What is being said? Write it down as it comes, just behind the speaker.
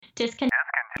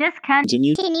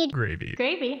Discontinued Gravy.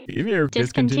 gravy. Even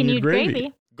Discontinued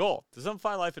gravy. Goal: to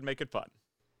simplify life and make it fun.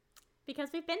 Because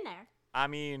we've been there. I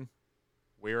mean,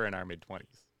 we're in our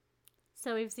mid-20s.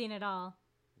 So we've seen it all.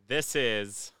 This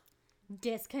is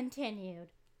Discontinued.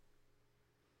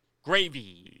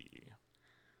 gravy.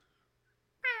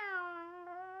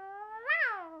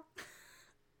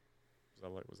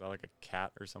 Was that like a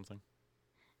cat or something?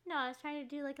 No, I was trying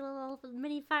to do like a little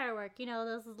mini firework. You know,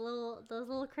 those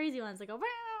little crazy ones that go.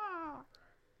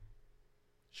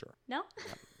 Sure. No?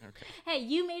 Yeah, okay. Hey,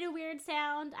 you made a weird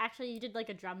sound. Actually, you did like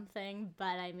a drum thing,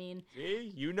 but I mean.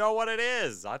 See? You know what it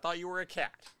is. I thought you were a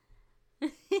cat.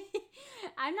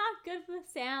 I'm not good with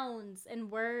sounds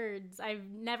and words. I've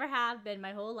never have been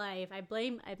my whole life. I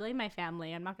blame my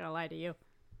family. I'm not gonna lie to you.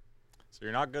 So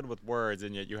you're not good with words,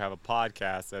 and yet you have a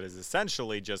podcast that is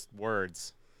essentially just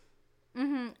words.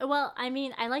 Mm-hmm. Well, I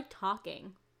mean, I like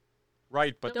talking.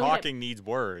 Right, but Don't talking needs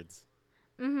words.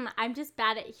 Mm-hmm. I'm just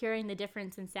bad at hearing the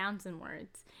difference in sounds and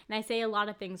words. And I say a lot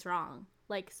of things wrong.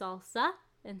 Like salsa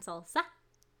and salsa.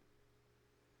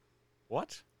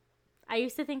 What? I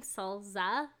used to think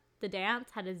salsa, the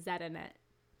dance, had a Z in it.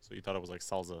 So you thought it was like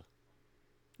salsa.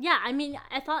 Yeah, I mean,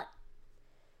 I thought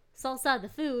salsa, the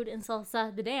food, and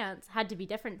salsa, the dance, had to be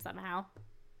different somehow.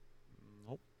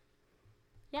 Nope.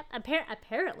 Yep,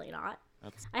 apparently not.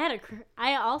 That's...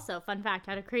 I also, fun fact,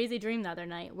 had a crazy dream the other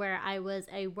night where I was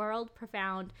a world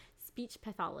profound speech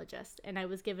pathologist and I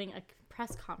was giving a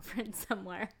press conference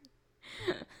somewhere.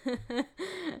 It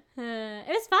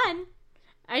was fun.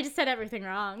 I just said everything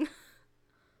wrong.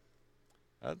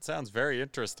 That sounds very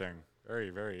interesting.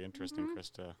 Very, very interesting,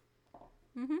 Krista.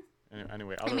 Mm-hmm.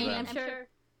 Anyway, other I mean, than... I'm sure...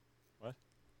 What?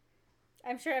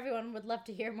 I'm sure everyone would love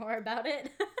to hear more about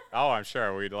it. Oh, I'm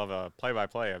sure. We'd love a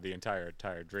play-by-play of the entire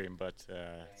dream. But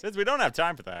since we don't have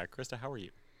time for that, Krista, how are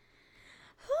you?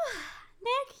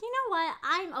 Nick, you know what?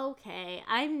 I'm okay.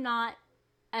 I'm not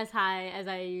as high as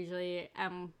I usually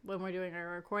am when we're doing our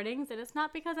recordings, and it's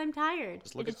not because I'm tired.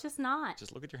 It's just not.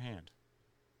 Just look at your hand.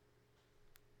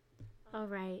 All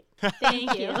right.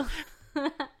 Thank you.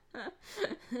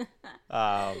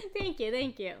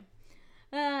 Thank you.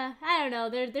 I don't know.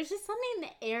 There's just something in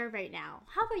the air right now.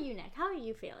 How about you, Nick? How are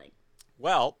you feeling?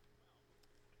 Well,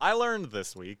 I learned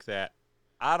this week that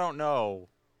I don't know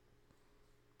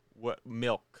what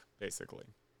milk, basically.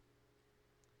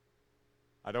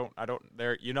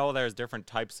 There's different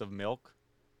types of milk.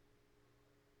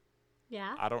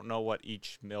 Yeah. I don't know what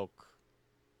each milk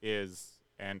is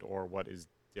and or what is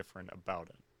different about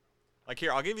it. Like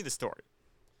here, I'll give you the story.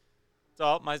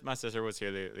 So my sister was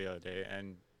here the other day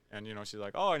and you know, she's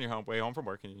like, oh, on your way home from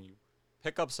work and you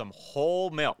pick up some whole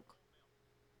milk.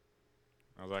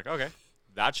 I was like, okay,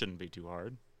 that shouldn't be too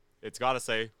hard. It's got to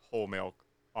say whole milk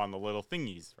on the little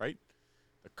thingies, right?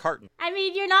 The carton. I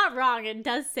mean, you're not wrong. It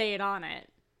does say it on it,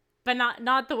 but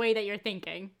not the way that you're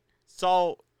thinking.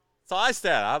 So I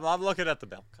said, I'm looking at the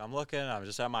milk. I'm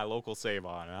just at my local save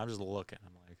on, and I'm just looking.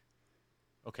 I'm like,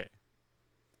 okay.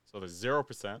 So there's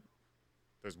 0%,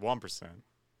 there's 1%,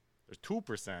 there's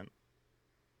 2%,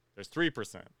 there's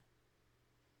 3%.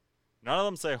 None of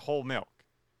them say whole milk.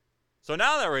 So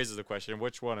now that raises the question,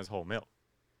 which one is whole milk?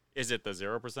 Is it the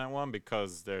 0% one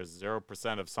because there's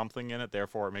 0% of something in it,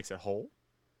 therefore it makes it whole?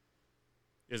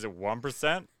 Is it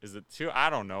 1%? Is it 2? I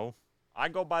don't know. I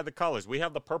go by the colors. We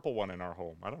have the purple one in our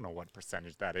home. I don't know what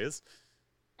percentage that is.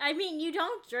 I mean, you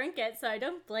don't drink it, so I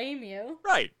don't blame you.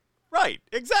 Right.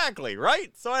 Exactly,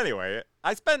 right? So anyway,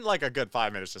 I spent like a good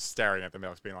 5 minutes just staring at the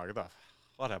milk, being like,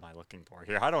 what am I looking for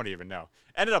here? I don't even know.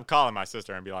 Ended up calling my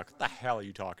sister and be like, what the hell are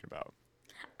you talking about?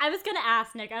 I was going to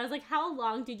ask, Nick. I was like, how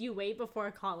long did you wait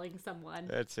before calling someone?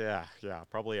 It's, yeah,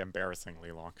 probably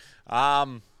embarrassingly long.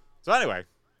 So anyway,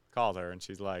 called her and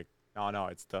she's like, no,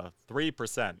 it's the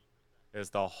 3%. It's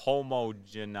the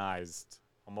homogenized,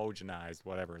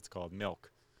 whatever it's called,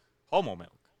 milk. Homo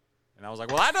milk. And I was like,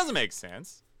 well, that doesn't make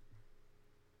sense.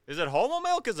 Is it homo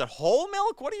milk? Is it whole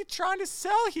milk? What are you trying to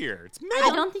sell here? It's milk. I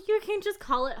don't think you can just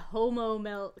call it homo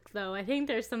milk, though. I think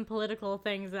there's some political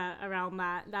things around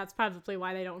that. That's probably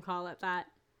why they don't call it that.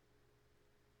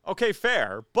 Okay,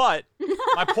 fair. But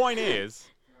my point is,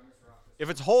 if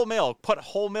it's whole milk, put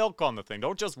whole milk on the thing.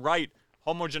 Don't just write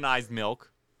homogenized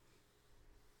milk.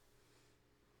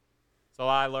 So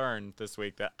I learned this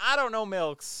week that I don't know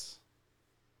milks.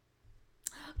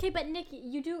 Okay, but Nick,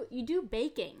 you do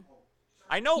baking.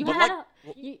 I know, you but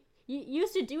you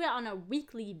used to do it on a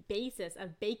weekly basis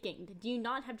of baking. Did you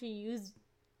not have to use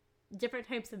different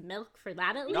types of milk for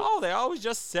that at least? No, they always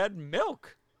just said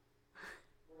milk.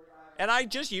 And I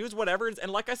just use whatever. And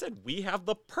like I said, we have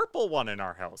the purple one in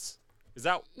our house. Is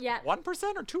that 1% or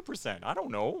 2%? I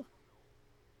don't know.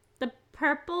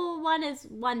 purple one is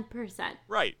 1%.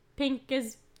 Right. Pink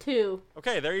is 2.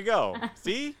 Okay, there you go.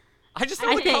 See? I just know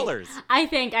I the think, colors. I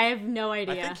have no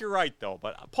idea. I think you're right, though.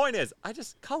 But point is,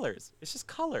 colors. It's just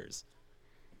colors.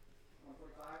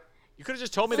 You could have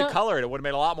just told me the color and it would have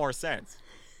made a lot more sense.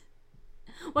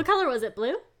 What color was it?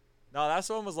 Blue? No, that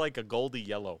one was like a goldy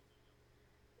yellow.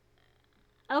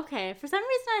 Okay. For some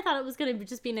reason, I thought it was going to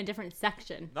just be in a different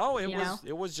section. No,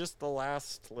 it was just the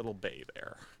last little bay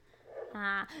there.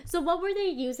 So what were they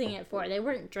using it for? They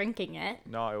weren't drinking it.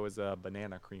 No, it was a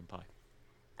banana cream pie.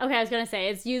 Okay, I was going to say,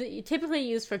 it's typically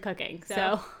used for cooking,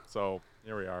 So,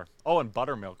 here we are. Oh, and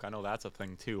buttermilk. I know that's a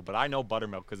thing, too. But I know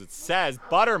buttermilk because it says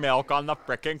buttermilk on the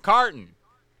frickin' carton.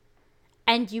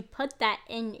 And you put that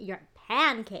in your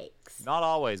pancakes. Not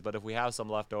always, but if we have some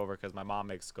left over, because my mom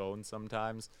makes scones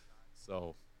sometimes.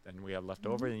 So, then we have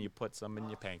leftover, and you put some in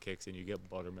your pancakes, and you get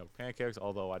buttermilk pancakes.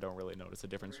 Although I don't really notice a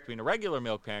difference between a regular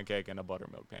milk pancake and a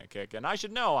buttermilk pancake. And I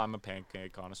should know I'm a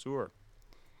pancake connoisseur.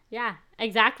 Yeah,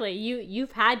 exactly.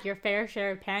 You've had your fair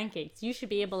share of pancakes. You should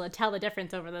be able to tell the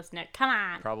difference over this, Nick. Come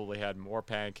on. Probably had more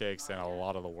pancakes than a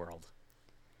lot of the world.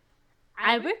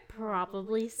 I would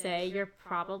probably say you're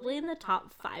probably in the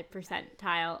top 5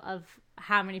 percentile of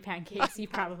how many pancakes you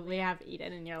probably have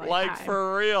eaten in your lifetime. Like,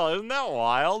 for real. Isn't that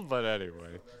wild? But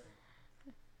anyway.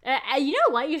 You know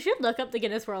what? You should look up the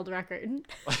Guinness World Record.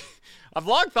 I've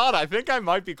long thought I think I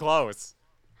might be close.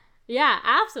 Yeah,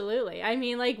 absolutely. I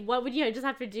mean, like, what would you just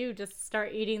have to do? Just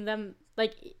start eating them,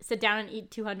 like, sit down and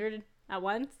eat 200 at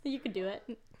once? You could do it.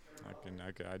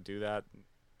 I do that.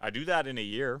 I do that in a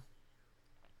year.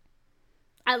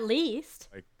 At least.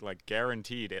 Like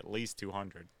guaranteed at least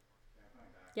 200.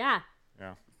 Yeah.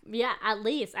 Yeah. Yeah, at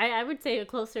least. I would say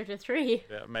closer to 3.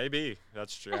 Yeah, maybe.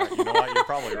 That's true. You know what? You're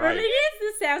probably right. Maybe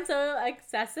this sounds so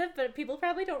excessive, but people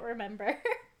probably don't remember.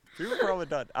 People probably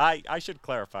don't. I should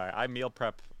clarify. I meal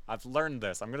prep. I've learned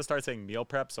this. I'm going to start saying meal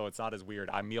prep so it's not as weird.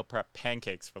 I meal prep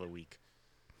pancakes for the week.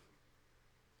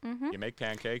 Mm-hmm. You make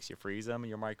pancakes, you freeze them,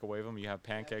 you microwave them, you have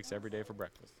pancakes every day for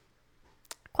breakfast.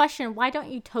 Question, why don't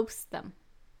you toast them?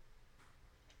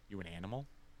 You an animal?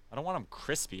 I don't want them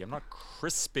crispy. I'm not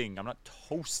crisping. I'm not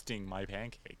toasting my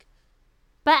pancake.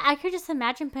 But I could just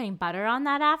imagine putting butter on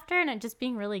that after and it just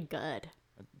being really good.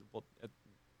 Well,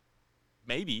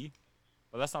 maybe.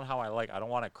 But that's not how I like. I don't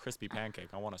want a crispy pancake.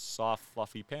 I want a soft,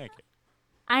 fluffy pancake.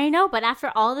 I know, but after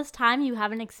all this time, you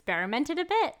haven't experimented a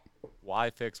bit. Why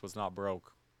fix what's not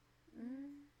broke?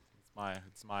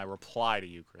 It's my reply to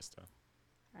you, Krista.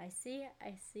 I see.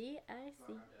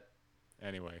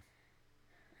 Anyway.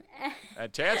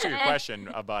 To answer your question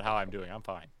about how I'm doing, I'm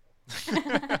fine.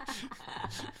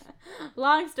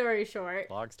 Long story short.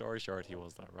 Long story short, he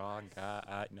was the wrong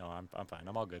guy. No, I'm fine.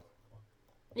 I'm all good.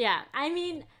 Yeah, I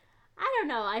mean, I don't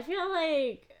know. I feel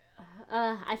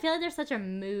like there's such a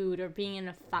mood or being in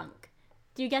a funk.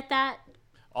 Do you get that?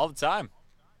 All the time.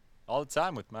 All the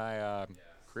time with my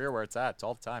career where it's at. It's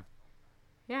all the time.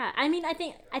 Yeah, I mean, I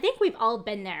think we've all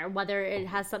been there, whether it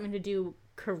has something to do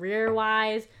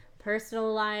career-wise,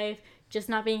 personal life, just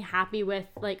not being happy with,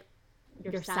 like,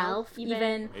 yourself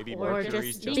even, maybe or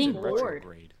Mercury's just being in bored.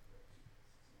 retrograde.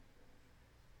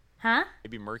 Huh?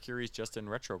 Maybe Mercury's just in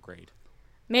retrograde.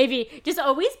 Maybe. Just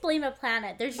always blame a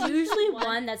planet. There's usually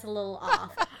one that's a little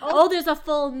off. Oh, there's a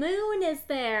full moon is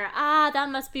there. That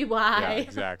must be why. Yeah,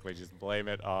 exactly. Just blame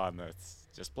it on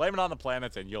the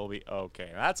planets and you'll be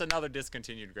okay. That's another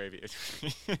discontinued gravy.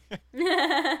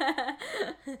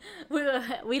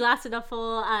 we lasted a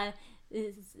full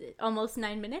almost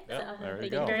 9 minutes. Yeah, there thank you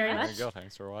go. you very There much. you go.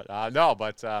 Thanks for what. No,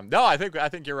 I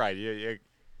think you're right.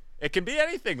 It can be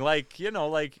anything. Like,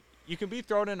 like you can be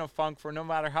thrown in a funk for no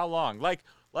matter how long. Like,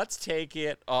 let's take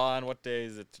it on, what day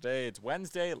is it today? It's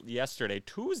Wednesday. Yesterday,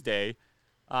 Tuesday.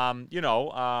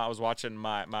 I was watching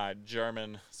my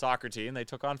German soccer team. They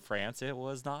took on France. It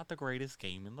was not the greatest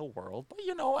game in the world. But,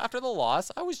 after the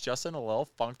loss, I was just in a little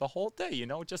funk the whole day.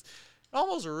 It just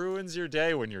almost ruins your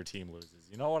day when your team loses.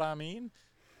 You know what I mean?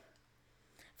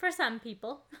 For some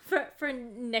people. For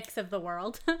Nicks of the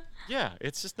world. Yeah,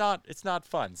 it's not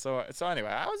fun. So anyway,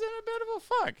 I was in a bit of a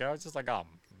funk. I was just like, oh,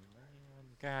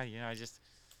 God, this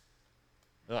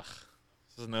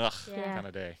is an kind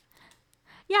of day.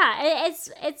 Yeah,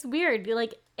 it's weird.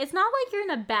 Like, it's not like you're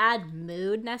in a bad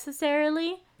mood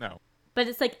necessarily. No. But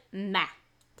it's like meh.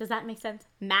 Does that make sense?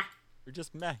 Meh. You're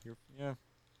just meh. I'm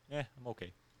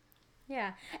okay.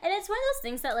 Yeah, and it's one of those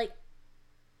things that, like,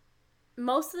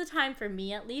 most of the time for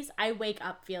me at least, I wake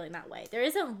up feeling that way. There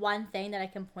isn't one thing that I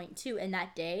can point to in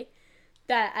that day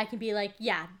that I can be like,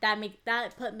 yeah,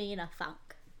 that put me in a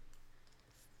funk.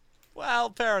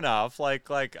 Well, fair enough. Like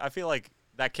I feel like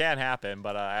that can happen,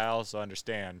 but I also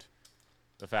understand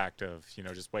the fact of,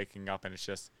 just waking up and it's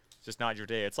just not your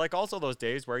day. It's like also those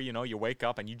days where, you wake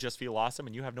up and you just feel awesome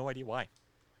and you have no idea why.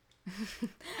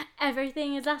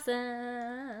 Everything is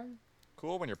awesome.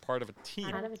 Cool when you're part of a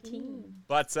team. Part of a team.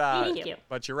 But Thank you.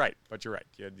 But you're right.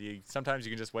 Sometimes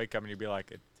you can just wake up and you'll be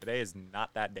like, today is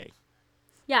not that day.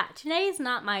 Yeah, today is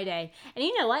not my day. And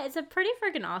you know what? It's a pretty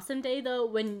freaking awesome day, though,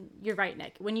 when you're right,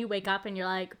 Nick. When you wake up and you're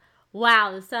like,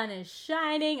 wow, the sun is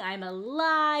shining. I'm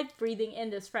alive, breathing in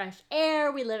this fresh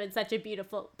air. We live in such a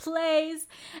beautiful place.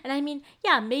 And I mean,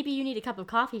 yeah, maybe you need a cup of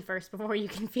coffee first before you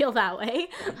can feel that way.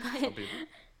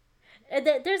 But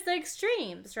there's the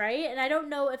extremes, right? And I don't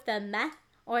know if the meh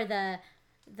or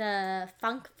the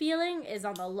funk feeling is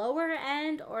on the lower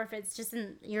end or if it's just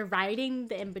you're riding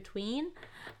the in between.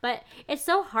 But it's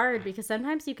so hard because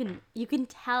sometimes you can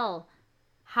tell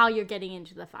how you're getting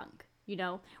into the funk,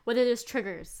 whether there's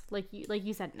triggers like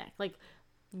you said, Nick, like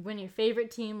when your favorite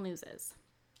team loses.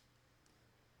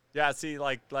 Yeah, see,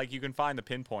 like you can find the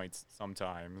pinpoints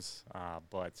sometimes,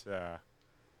 but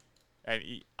and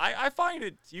I find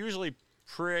it usually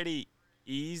pretty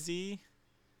easy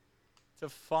to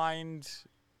find.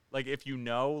 Like, if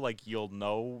like,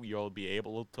 you'll be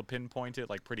able to pinpoint it,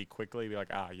 like, pretty quickly. Be like,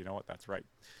 you know what, that's right.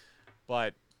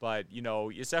 But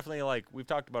it's definitely, like, we've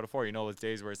talked about it before, those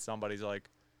days where somebody's like,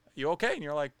 you okay? And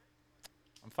you're like,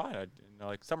 I'm fine. And they're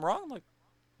like, something wrong? I'm like,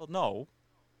 well, no.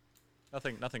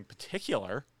 Nothing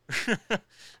particular.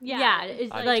 Yeah,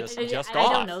 it's I'm like, just I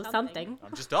off. don't know, something.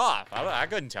 I'm just off. I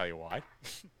couldn't tell you why.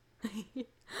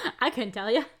 I couldn't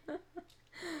tell you.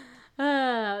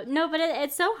 No, but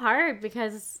it's so hard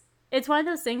because it's one of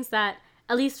those things that,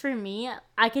 at least for me,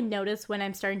 I can notice when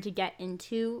I'm starting to get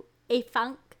into a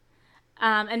funk.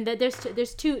 And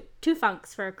there's two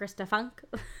funks for Krista Funk,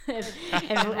 if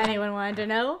anyone wanted to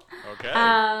know. Okay.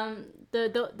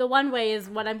 The one way is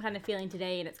what I'm kind of feeling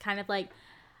today, and it's kind of like,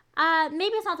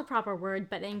 maybe it's not the proper word,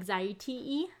 but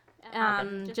anxiety-y.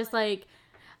 Just like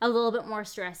a little bit more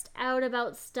stressed out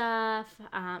about stuff.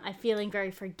 I'm feeling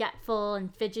very forgetful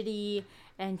and fidgety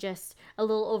and just a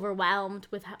little overwhelmed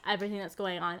with everything that's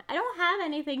going on. I don't have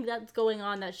anything that's going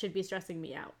on that should be stressing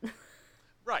me out.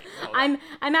 Right. No,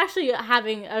 I'm actually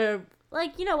having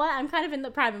you know what? I'm kind of in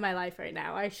the prime of my life right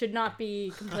now. I should not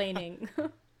be complaining.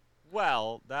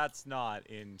 Well, that's not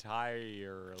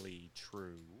entirely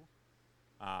true.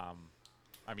 I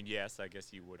mean, yes, I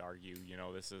guess you would argue,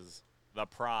 this is the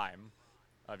prime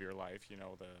of your life, the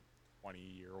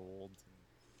 20-year-old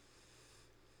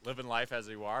living life as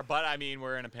you are. But I mean,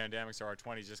 we're in a pandemic, so our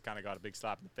 20s just kind of got a big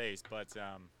slap in the face. But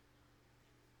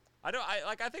I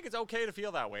think it's okay to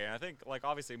feel that way, and I think, like,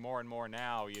 obviously more and more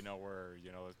now, we're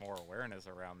there's more awareness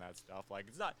around that stuff. Like,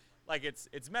 it's not like it's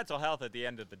mental health at the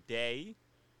end of the day,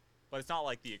 but it's not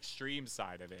like the extreme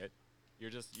side of it. You're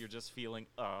just feeling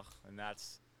and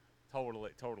that's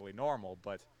totally normal.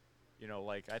 But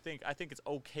like, I think it's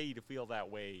okay to feel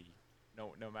that way.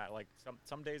 No matter, like,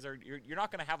 some days you're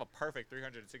not gonna have a perfect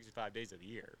 365 days of the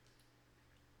year.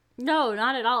 No,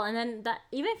 not at all. And then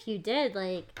even if you did,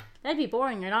 like, that'd be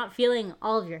boring. You're not feeling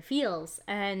all of your feels.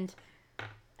 And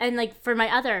like, for the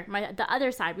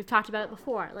other side, we've talked about it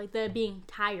before, like the being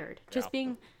tired, just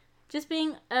being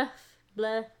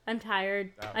blah. I'm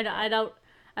tired. I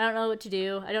don't know what to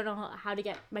do. I don't know how to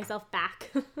get myself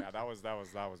back. Yeah, that was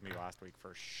me last week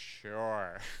for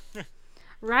sure.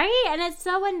 Right? And it's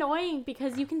so annoying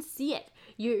because you can see it.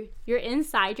 You're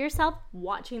inside yourself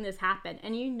watching this happen,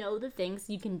 and you know the things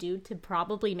you can do to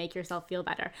probably make yourself feel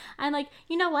better. I'm like,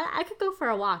 you know what? I could go for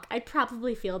a walk. I'd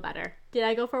probably feel better. Did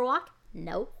I go for a walk?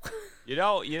 No.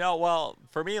 Well,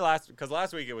 for me last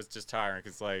week it was just tiring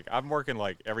because, like, I'm working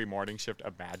like every morning shift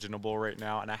imaginable right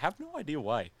now, and I have no idea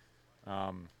why.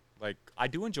 Like, I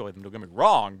do enjoy them, don't get me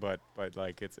wrong, but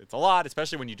like, it's a lot,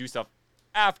 especially when you do stuff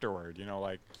afterward.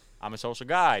 Like, I'm a social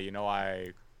guy.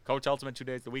 I coach Ultimate 2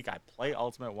 days a week. I play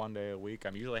Ultimate 1 day a week.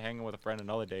 I'm usually hanging with a friend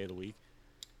another day of the week.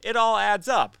 It all adds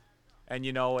up. And,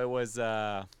 it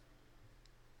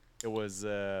was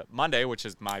Monday, which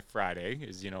is my Friday,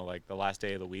 is, like, the last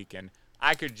day of the week. And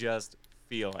I could just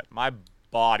feel it. My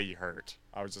body hurt.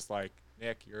 I was just like,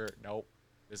 Nick, nope,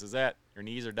 this is it. Your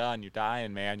knees are done. You're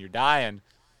dying, man. You're dying.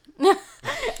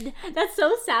 That's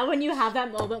so sad when you have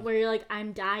that moment where you're like,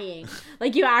 I'm dying.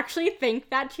 Like, you actually think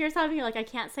that to yourself and you're like, I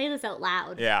can't say this out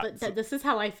loud. Yeah. But this is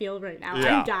how I feel right now.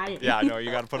 Yeah. I'm dying. Yeah, no,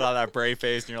 you got to put on that brave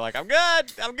face and you're like, I'm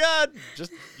good.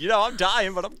 Just, I'm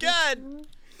dying, but I'm good.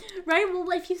 Right? Well,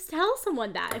 if you tell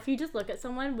someone that, if you just look at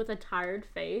someone with a tired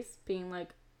face being like,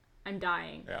 I'm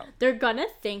dying, they're gonna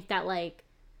think that, like,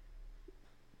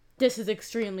 this is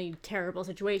extremely terrible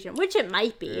situation, which it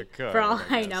might be It could, for all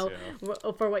I guess, know,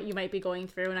 yeah. for what you might be going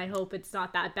through. And I hope it's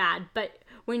not that bad. But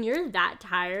when you're that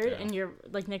tired and you're,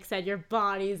 like Nick said, your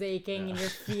body's aching and you're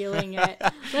feeling it,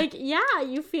 like, yeah,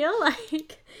 you feel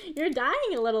like you're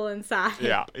dying a little inside.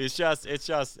 Yeah, it's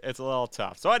a little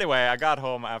tough. So anyway, I got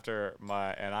home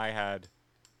and I had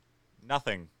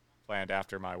nothing planned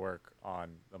after my work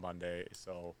on the Monday.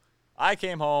 So I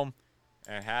came home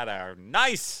and had a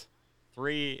nice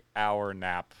 3-hour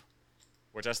nap,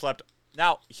 which I slept.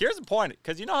 Now, here's the point,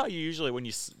 because you know how you usually, when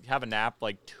you have a nap,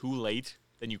 like, too late,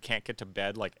 then you can't get to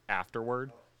bed, like,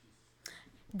 afterward?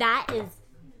 That is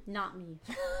not me.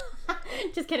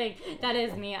 Just kidding. That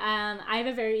is me. I have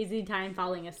a very easy time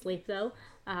falling asleep, though.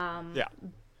 Yeah.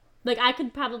 Like, I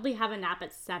could probably have a nap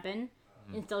at 7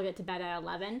 and still get to bed at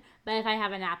 11. But if I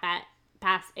have a nap at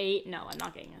past 8, no, I'm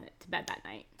not getting to bed that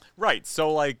night. Right.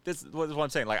 So, like, this is what I'm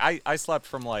saying. Like, I slept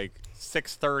from, like,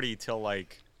 6:30 till,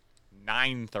 like,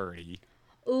 9:30.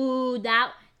 Ooh,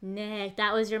 Nick,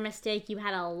 that was your mistake. You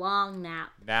had a long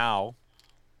nap. Now,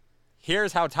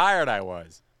 here's how tired I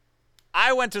was.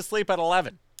 I went to sleep at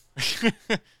 11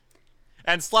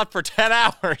 and slept for 10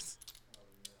 hours.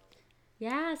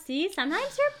 Yeah, see,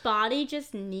 sometimes your body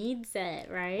just needs it,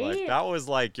 right? Like, that was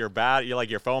like your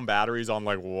phone battery's on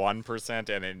like 1%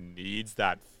 and it needs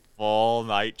that full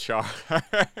night charge.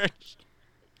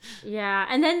 Yeah,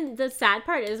 and then the sad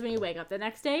part is when you wake up the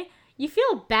next day, you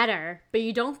feel better, but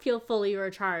you don't feel fully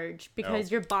recharged because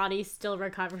your body's still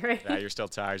recovering. Yeah, you're still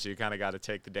tired, so you kind of got to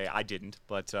take the day. I didn't,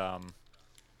 but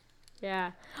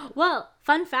Yeah. Well,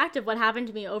 fun fact of what happened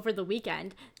to me over the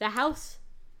weekend, the house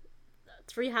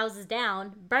 3 houses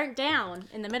down burnt down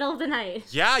in the middle of the night.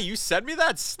 yeah, you sent me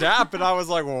that snap, and I was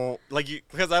like, well,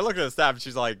 because I looked at the snap, and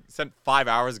she's like, sent 5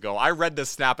 hours ago. I read this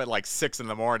snap at like 6 in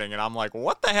the morning, and I'm like,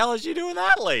 what the hell is she doing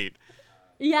that late?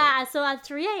 Yeah, so at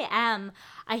 3 a.m.,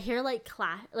 I hear like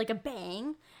a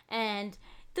bang, and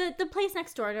the place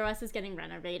next door to us is getting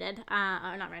renovated.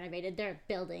 Or not renovated, they're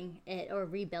building it or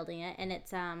rebuilding it, and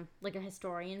it's like a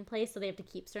historian place, so they have to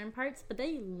keep certain parts, but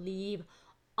they leave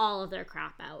all of their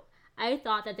crap out. I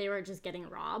thought that they were just getting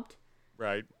robbed.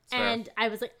 Right. And I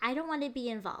was like, I don't want to be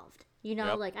involved. You know,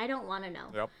 Yep. like, I don't want to know.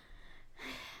 Yep.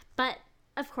 But,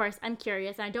 of course, I'm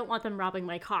curious, and I don't want them robbing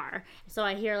my car. So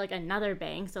I hear, like, another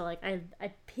bang. So, like, I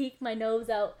peek my nose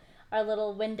out our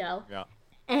little window. Yeah.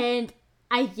 And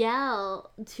I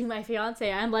yell to my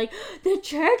fiance. I'm like, the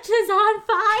church is on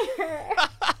fire.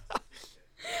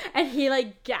 And he,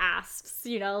 like, gasps,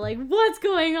 you know, like, what's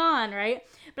going on, right?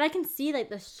 But I can see, like,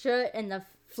 the soot and the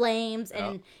flames,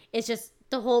 and it's just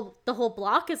the whole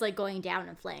block is like going down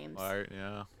in flames. Right.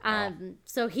 Yeah.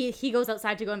 So he goes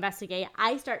outside to go investigate.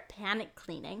 I start panic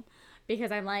cleaning because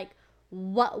I'm like,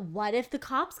 what if the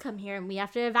cops come here and we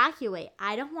have to evacuate?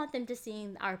 I don't want them to see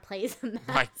our place a mess.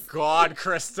 My God,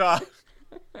 Krista.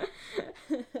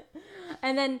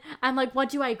 And then I'm like, what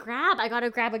do I grab? I gotta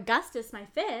grab Augustus, my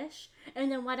fish, and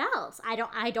then what else? I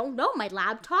don't know. My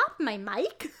laptop, my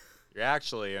mic. You're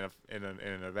actually in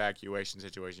an evacuation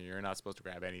situation. You're not supposed to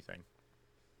grab anything.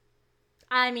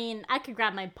 I mean, I could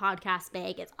grab my podcast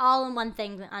bag. It's all in one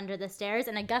thing under the stairs,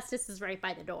 and Augustus is right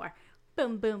by the door.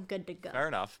 Boom, boom, good to go. Fair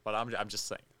enough, but I'm just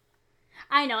saying.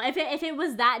 I know. If it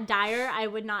was that dire, I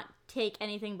would not take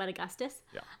anything but Augustus.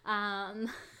 Yeah.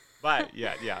 But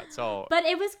yeah. So. But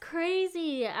it was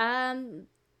crazy.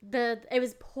 It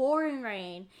was pouring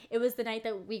rain. It was the night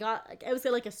that we got. It was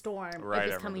like a storm. Right,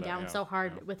 It was coming down so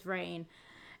hard with rain.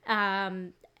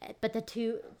 But the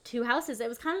two houses. It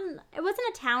wasn't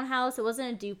a townhouse. It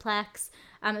wasn't a duplex.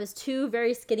 It was 2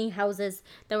 very skinny houses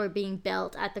that were being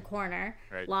built at the corner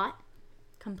lot.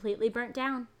 Completely burnt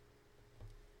down.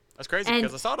 That's crazy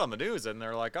because I saw it on the news and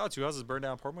they're like, "Oh, 2 houses burned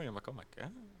down in Port Moody." I'm like, "Oh my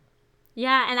God."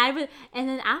 Yeah, and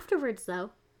then afterwards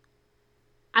though,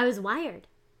 I was wired.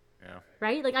 Yeah.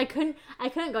 Right? Like I couldn't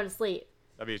go to sleep.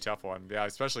 That'd be a tough one. Yeah,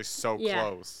 especially so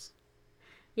close.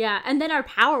 Yeah, and then our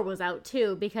power was out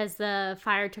too because the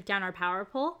fire took down our power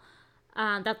pole.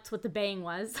 That's what the bang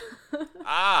was.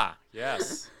 Ah,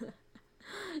 yes.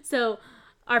 So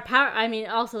our power, I mean,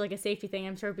 also like a safety thing.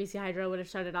 I'm sure BC Hydro would have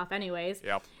shut it off anyways.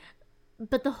 Yep.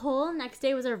 But the whole next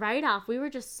day was a write-off. We were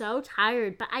just so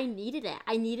tired, but I needed it.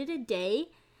 I needed a day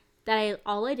that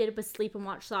all I did was sleep and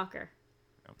watch soccer.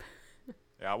 Yep.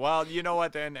 Yeah, well, you know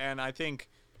what, and I think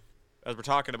as we're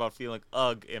talking about feeling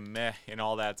ugh and meh and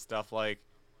all that stuff, like,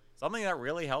 something that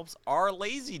really helps are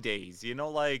lazy days. You know,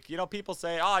 like, people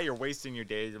say, "Oh, you're wasting your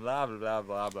days," blah, blah, blah,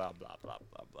 blah, blah, blah, blah,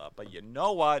 blah, blah. But you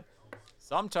know what?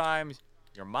 Sometimes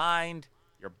your mind,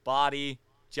 your body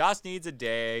just needs a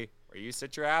day where you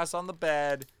sit your ass on the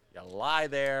bed, you lie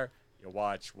there, you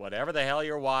watch whatever the hell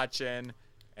you're watching,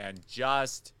 and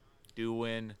just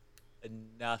doing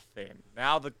nothing.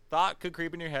 Now the thought could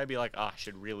creep in your head, be like, oh, I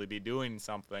should really be doing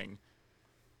something.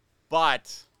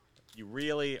 But you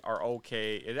really are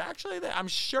okay. It actually, I'm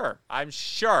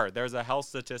sure there's a health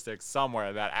statistic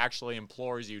somewhere that actually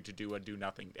implores you to do a do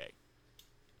nothing day.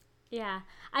 Yeah.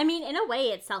 I mean, in a way,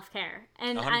 it's self-care.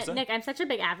 And 100%. Nick, I'm such a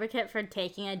big advocate for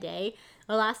taking a day.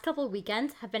 The last couple of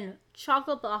weekends have been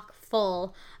chock-a-block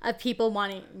full of people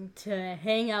wanting to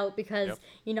hang out because, Yep.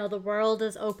 you know, the world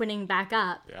is opening back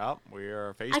up. Yeah, we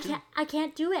are phase 2. I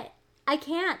can't do it. I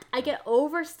can't. I get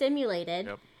overstimulated,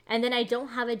 Yep. and then I don't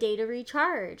have a day to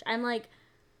recharge. I'm like,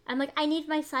 I need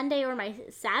my Sunday or my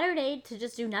Saturday to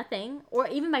just do nothing, or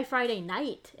even my Friday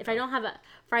night. If I don't have a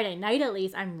Friday night, at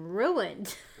least I'm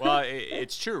ruined. Well,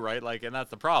 it's true, right? Like, and that's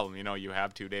the problem. You know, you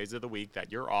have 2 days of the week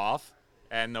that you're off,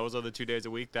 and those are the 2 days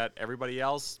a week that everybody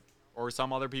else or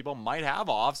some other people might have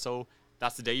off. So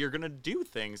that's the day you're gonna do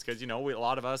things, because you know, a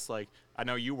lot of us, like, I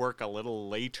know you work a little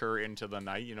later into the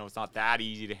night. You know, it's not that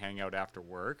easy to hang out after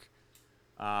work.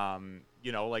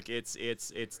 You know, like it's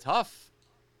tough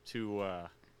to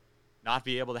not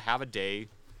be able to have a day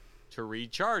to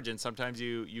recharge, and sometimes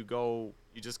you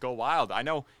just go wild. I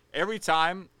know every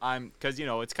time because you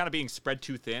know, it's kind of being spread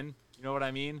too thin. You know what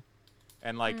I mean?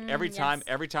 And like every time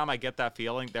I get that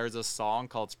feeling, there's a song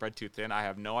called "Spread Too Thin." I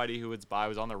have no idea who it's by. It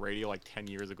was on the radio like 10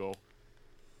 years ago,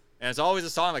 and it's always a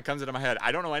song that comes into my head.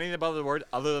 I don't know anything about the word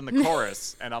other than the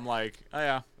chorus, and I'm like, oh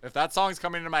yeah, if that song's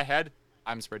coming into my head,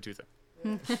 I'm spread too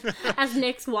thin. As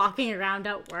Nick's walking around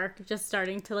at work, just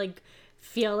starting to like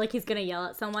feel like he's gonna yell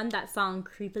at someone, that song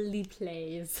creepily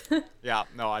plays. Yeah,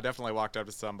 no, I definitely walked up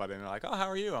to somebody and they're like, oh, how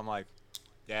are you? I'm like,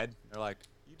 dead. They're like,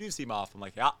 you do seem off. I'm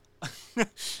like, yeah.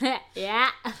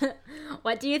 Yeah.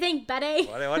 What do you think, buddy?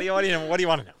 What do you want to know? What do you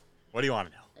want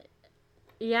to know?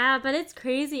 Yeah, but it's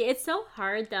crazy. It's so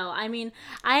hard, though. I mean,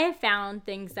 I have found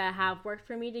things that have worked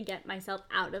for me to get myself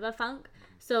out of a funk.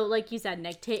 So, like you said,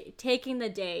 Nick, taking the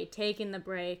day, taking the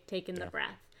break, taking the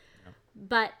breath. Yeah.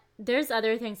 But there's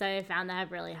other things I have found that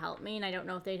have really helped me, and I don't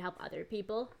know if they'd help other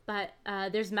people. But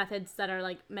there's methods that are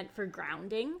like meant for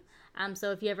grounding.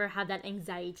 So if you ever have that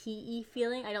anxiety-y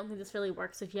feeling, I don't think this really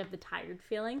works if you have the tired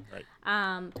feeling.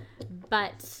 Right.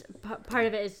 But part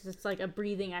of it is just like a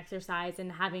breathing exercise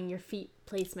and having your feet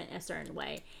placement a certain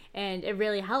way. And it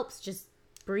really helps just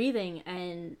breathing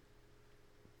and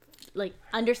like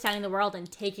understanding the world and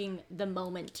taking the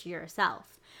moment to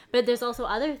yourself. But there's also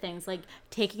other things like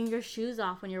taking your shoes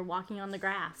off when you're walking on the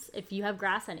grass, if you have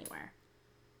grass anywhere.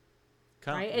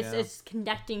 Right? It's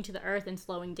connecting to the earth and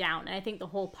slowing down. And I think the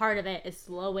whole part of it is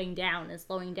slowing down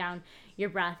your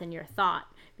breath and your thought,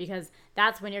 because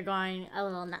that's when you're going a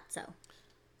little nutso.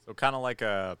 So kind of like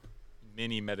a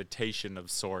mini meditation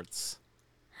of sorts.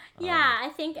 Yeah, I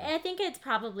think it's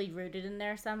probably rooted in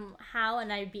there somehow,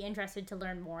 and I'd be interested to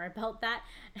learn more about that.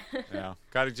 Yeah,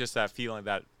 kind of just that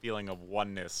feeling of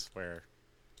oneness where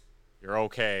you're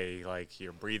okay, like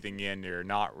you're breathing in, you're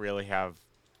not really have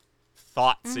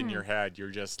thoughts in your head. You're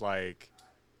just like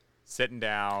sitting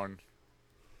down,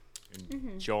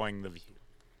 enjoying the view.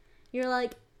 You're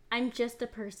like, I'm just a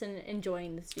person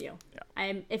enjoying this view.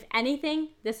 Yeah. If anything,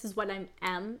 this is what I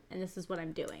am, and this is what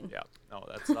I'm doing. Yeah. No,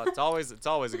 that's always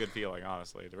a good feeling.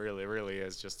 Honestly, it really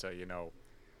is just to, you know,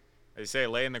 they say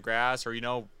lay in the grass, or you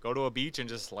know, go to a beach and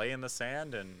just lay in the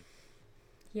sand and.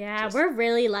 Yeah, we're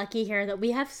really lucky here that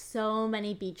we have so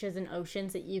many beaches and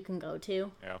oceans that you can go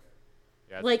to. Yeah.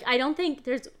 Yeah. Like, I don't think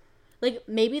there's, like,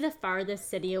 maybe the farthest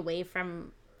city away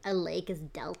from a lake is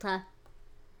Delta.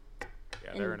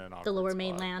 Yeah, they're in an awkward the lower spot.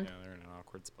 mainland. Yeah, they're in an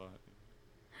awkward spot.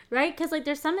 Right? Because, like,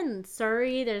 there's some in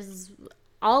Surrey. There's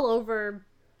all over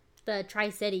the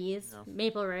Tri-Cities. Yeah.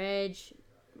 Maple Ridge,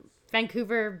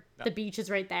 Vancouver, the beach is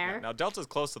right there. Yeah. Now, Delta's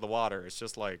close to the water. It's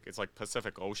just like, it's like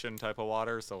Pacific Ocean type of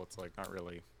water, so it's like not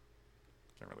really,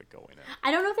 can't really go in it.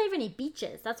 I don't know if they have any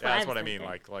beaches. That's what I mean.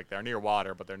 Like they're near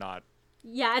water, but they're not.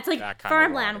 Yeah, it's like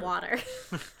farmland water.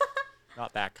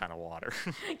 Not that kind of water.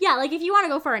 Yeah, like if you want to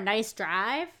go for a nice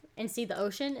drive and see the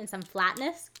ocean and some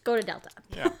flatness, go to Delta.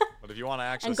 Yeah, but if you want to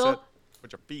actually sit,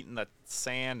 put your feet in the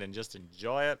sand and just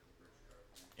enjoy it,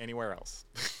 anywhere else.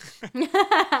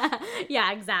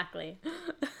 Yeah, exactly.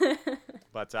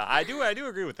 But I do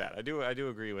agree with that. I do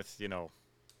agree with, you know,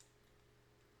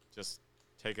 just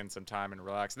taking some time and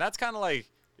relax. And that's kind of like,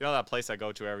 you know, that place I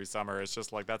go to every summer. It's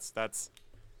just like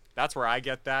that's where I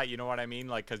get that, you know what I mean?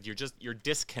 Like, because you're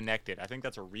disconnected. I think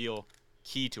that's a real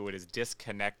key to it, is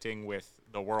disconnecting with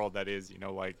the world that is, you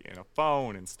know, like in a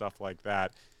phone and stuff like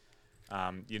that.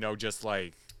 You know, just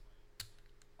like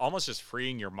almost just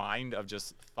freeing your mind of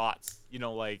just thoughts, you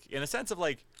know, like in a sense of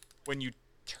like when you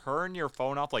turn your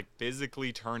phone off, like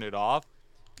physically turn it off,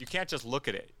 you can't just look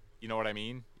at it. You know what I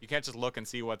mean? You can't just look and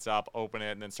see what's up, open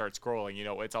it, and then start scrolling. You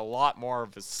know, it's a lot more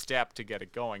of a step to get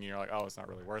it going. And you're like, oh, it's not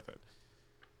really worth it.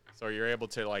 So you're able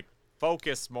to like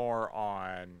focus more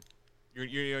on.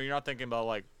 You're not thinking about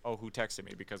like, oh, who texted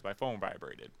me because my phone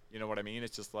vibrated. You know what I mean?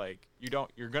 It's just like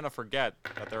you're gonna forget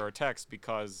that there are texts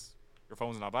because your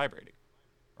phone's not vibrating.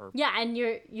 Yeah, and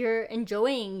you're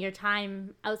enjoying your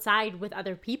time outside with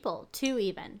other people too,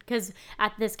 even because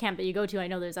at this camp that you go to, I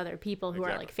know there's other people who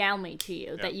are like family to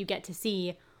you that you get to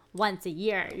see once a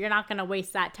year. You're not gonna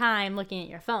waste that time looking at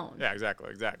your phone. Yeah,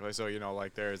 exactly. So you know,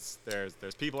 like there's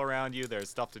people around you, there's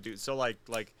stuff to do. So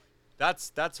like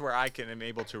that's where I am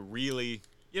able to really,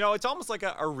 you know, it's almost like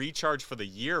a recharge for the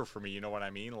year for me. You know what I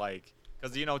mean? Like,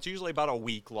 because you know it's usually about a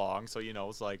week long, so you know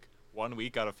it's like 1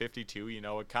 week out of 52. You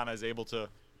know, it kind of is able to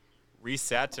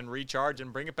reset and recharge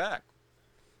and bring it back.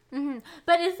 Mm-hmm.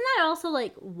 But isn't that also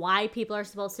like why people are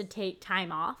supposed to take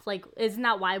time off? Like, isn't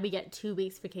that why we get 2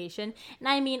 weeks vacation? And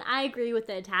I mean, I agree with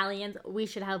the Italians. We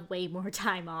should have way more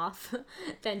time off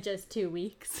than just 2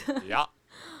 weeks. Yeah.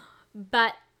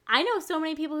 But I know so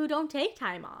many people who don't take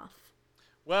time off.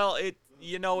 Well,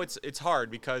 it's hard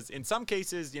because in some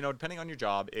cases, you know, depending on your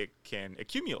job, it can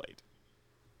accumulate.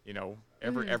 You know,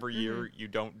 every year you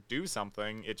don't do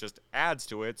something, it just adds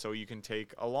to it, so you can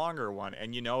take a longer one.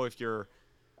 And you know, if you're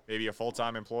maybe a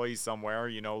full-time employee somewhere,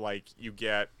 you know, like you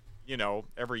get, you know,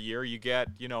 every year you get,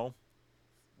 you know,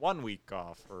 1 week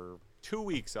off or 2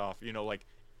 weeks off, you know, like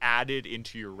added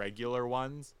into your regular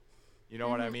ones. You know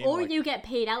what I mean? Or like, you get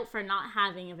paid out for not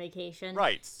having a vacation.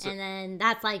 Right. And then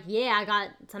that's like, yeah, I got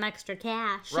some extra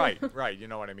cash. Right. You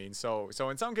know what I mean? So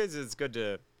in some cases it's good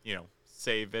to, you know,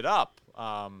 save it up.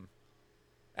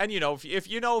 And you know, if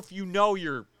you know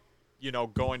you're, you know,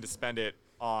 going to spend it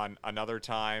on another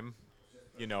time,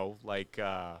 you know, like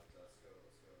oh,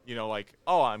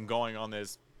 I'm going on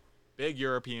this big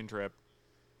European trip,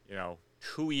 you know,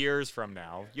 2 years from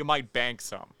now, you might bank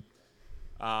some.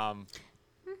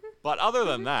 But other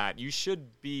than that, you should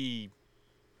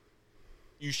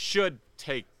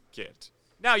take it.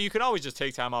 Now, you can always just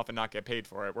take time off and not get paid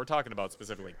for it. We're talking about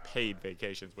specifically paid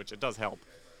vacations, which it does help.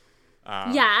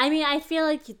 Yeah, I mean, I feel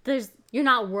like you're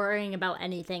not worrying about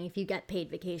anything if you get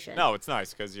paid vacation. No, it's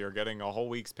nice because you're getting a whole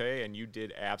week's pay and you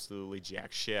did absolutely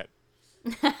jack shit.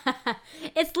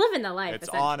 It's living the life. It's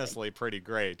honestly pretty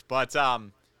great. But,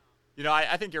 you know,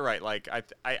 I think you're right. Like,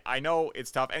 I know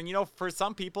it's tough. And, you know, for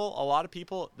some people, a lot of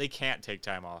people, they can't take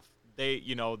time off. They,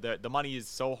 you know, the money is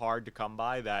so hard to come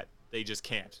by that they just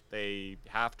can't. They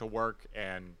have to work.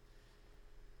 And,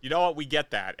 you know what? We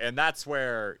get that. And that's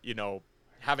where, you know,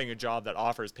 having a job that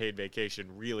offers paid vacation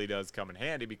really does come in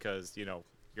handy because, you know,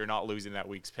 you're not losing that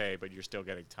week's pay, but you're still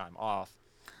getting time off.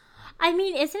 I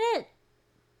mean, isn't it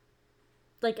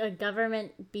like a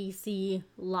government BC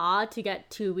law to get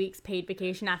 2 weeks paid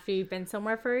vacation after you've been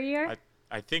somewhere for a year?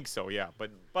 I think so, yeah.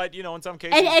 But you know, in some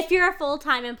cases... And if you're a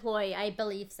full-time employee, I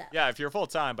believe so. Yeah, if you're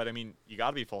full-time, but I mean, you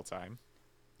gotta be full-time.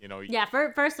 You know... Yeah,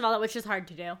 first of all, which is hard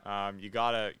to do. You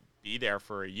gotta be there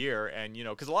for a year, and, you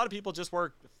know, because a lot of people just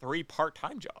work 3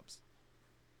 part-time jobs.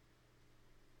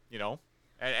 You know?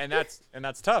 And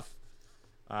that's tough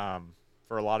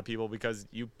for a lot of people because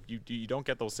you don't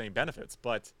get those same benefits,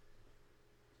 but...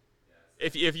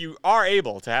 If you are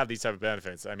able to have these type of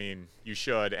benefits, I mean, you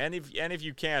should. And if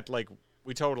you can't, like,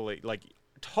 we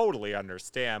totally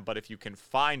understand. But if you can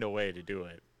find a way to do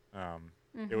it,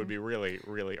 it would be really,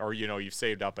 really, or, you know, you've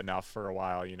saved up enough for a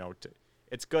while, you know,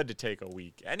 it's good to take a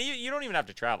week. And you don't even have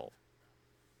to travel.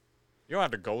 You don't have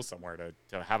to go somewhere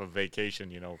to have a vacation,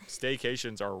 you know.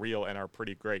 Staycations are real and are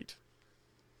pretty great.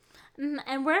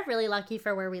 And we're really lucky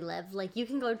for where we live. Like, you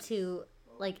can go to...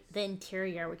 like the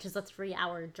interior, which is a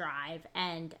 3-hour drive,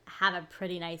 and have a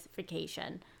pretty nice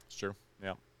vacation. It's true.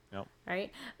 Yeah.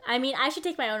 Right? I mean, I should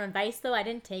take my own advice, though. I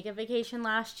didn't take a vacation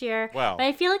last year. Well, but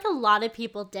I feel like a lot of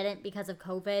people didn't because of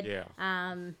COVID.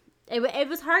 Yeah. It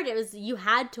was hard. You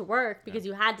had to work because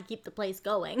you had to keep the place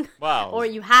going. Wow. Or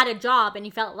you had a job and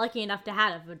you felt lucky enough to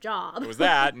have a job. It was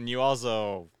that, and you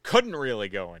also couldn't really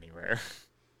go anywhere.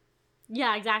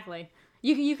 Yeah, exactly.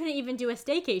 You couldn't even do a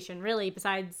staycation, really,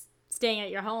 besides staying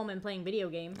at your home and playing video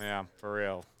games. Yeah, for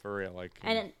real. Like,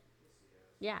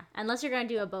 yeah, unless you're gonna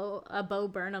do a Bo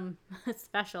Burnham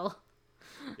special.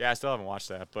 Yeah, I still haven't watched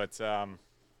that,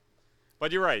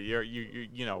 but you're right.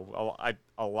 You know,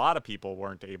 a lot of people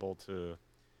weren't able to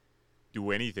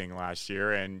do anything last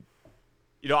year, and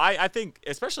you know, I think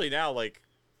especially now, like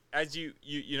as you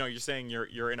know, you're saying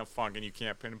you're in a funk and you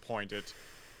can't pinpoint it.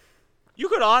 You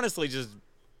could honestly just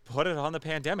put it on the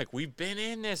pandemic. We've been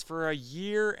in this for a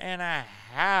year and a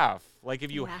half. Like,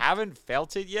 if you haven't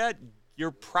felt it yet,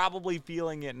 you're probably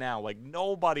feeling it now. Like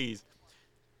nobody's,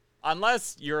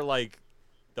 unless you're like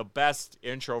the best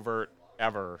introvert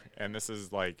ever, and this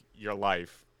is like your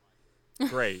life.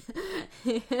 Great.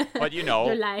 But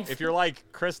Your life. if you're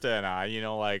like Krista and I,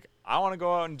 like I want to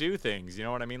go out and do things, you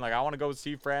know what I mean? Like I want to go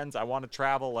see friends, I want to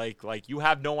travel, like you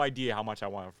have no idea how much I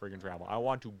want to freaking travel. I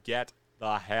want to get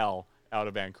the hell out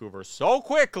of Vancouver so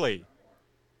quickly.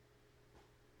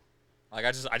 Like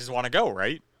I just want to go,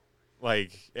 right?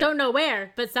 Like Don't know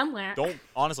where, but somewhere.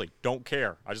 Don't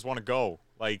care. I just want to go.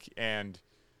 Like, and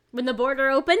When the border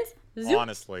opens, zoop.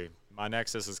 honestly, my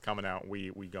Nexus is coming out. We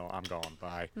go. I'm going.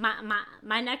 Bye.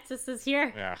 My Nexus is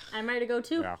here. Yeah. I'm ready to go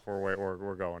too. Yeah,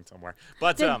 we're going somewhere.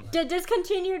 But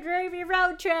Discontinued gravy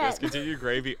road trip. Discontinued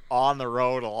gravy on the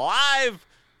road live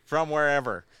from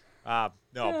wherever. No,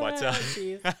 but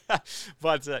jeez.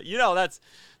 but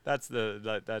that's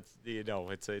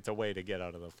it's a way to get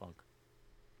out of the funk.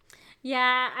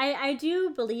 Yeah, I do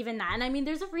believe in that. And I mean,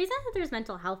 there's a reason that there's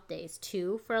mental health days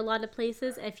too for a lot of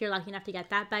places if you're lucky enough to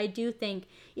get that. But I do think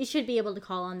you should be able to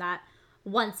call on that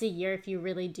once a year if you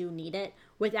really do need it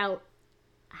without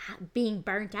being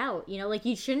burnt out. Like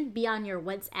you shouldn't be on your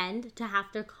wits' end to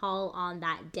have to call on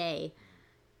that day.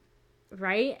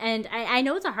 Right? And I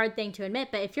know it's a hard thing to admit,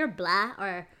 but if your blah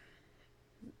or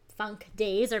funk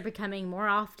days are becoming more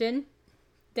often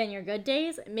than your good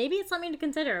days, maybe it's something to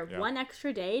consider. Yeah. One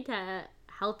extra day to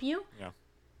help you. Yeah.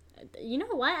 You know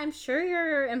what? I'm sure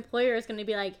your employer is going to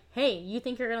be like, hey, you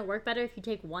think you're going to work better if you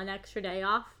take one extra day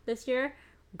off this year?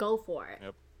 Go for it.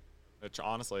 Yep. Which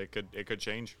honestly, it could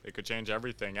change. It could change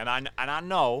everything. And I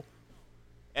know,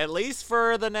 at least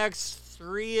for the next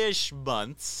 3-ish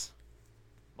months,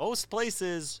 most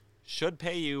places should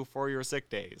pay you for your sick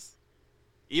days.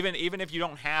 Even if you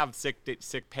don't have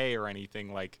sick pay or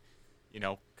anything, like,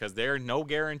 because there are no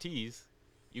guarantees.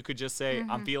 You could just say,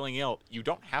 I'm feeling ill. You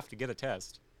don't have to get a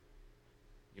test.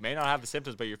 You may not have the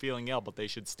symptoms, but you're feeling ill, but they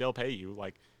should still pay you.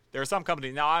 Like, there are some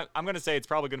companies. Now, I'm going to say it's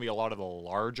probably going to be a lot of the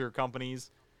larger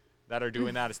companies that are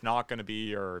doing that. It's not going to be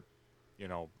your,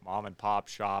 mom and pop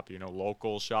shop,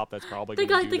 local shop that's probably going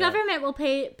to do that. The government will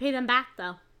pay them back,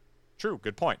 though. True.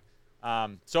 Good point.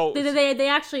 So they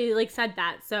actually, like, said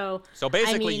that. So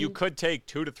basically, you could take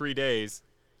 2 to 3 days,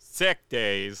 sick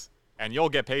days, and you'll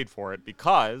get paid for it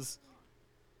because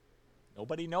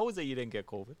nobody knows that you didn't get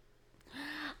COVID.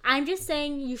 I'm just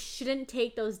saying you shouldn't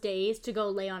take those days to go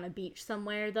lay on a beach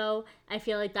somewhere, though. I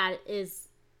feel like that is,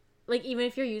 like, even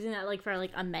if you're using that, like, for, like,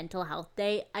 a mental health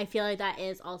day, I feel like that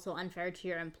is also unfair to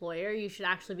your employer. You should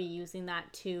actually be using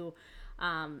that to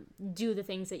do the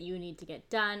things that you need to get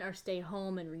done or stay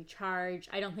home and recharge.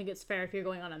 I don't think it's fair if you're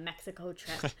going on a Mexico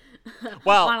trip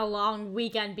on a long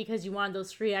weekend because you wanted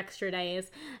those 3 extra days.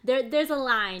 There's a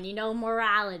line,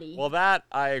 morality. Well, that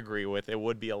I agree with. It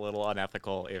would be a little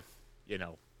unethical if,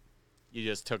 you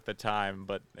just took the time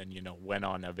and went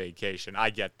on a vacation. I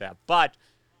get that. But,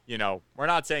 we're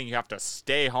not saying you have to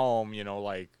stay home,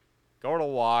 like go to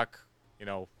walk,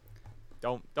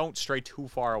 don't stray too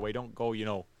far away. Don't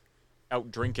go, out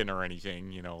drinking or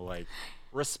anything, like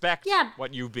respect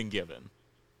what you've been given.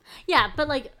 Yeah, but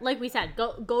like we said,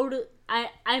 go to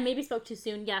I maybe spoke too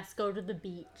soon. Yes, go to the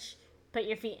beach. Put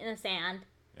your feet in the sand.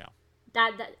 Yeah.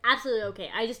 That absolutely okay.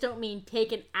 I just don't mean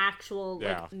take an actual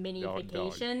mini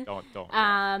vacation.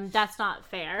 Don't. That's not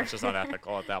fair. It's just not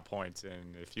ethical at that point.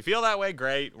 And if you feel that way,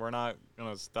 great. We're not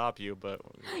gonna stop you, but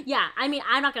yeah, I mean,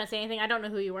 I'm not gonna say anything. I don't know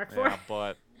who you work for. Yeah,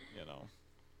 but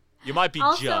you might be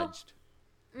judged.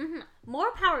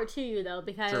 More power to you, though,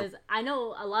 because True. I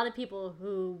know a lot of people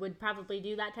who would probably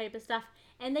do that type of stuff,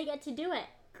 and they get to do it.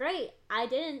 Great. I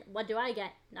didn't. What do I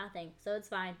get? Nothing. So it's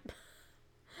fine.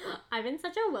 I'm in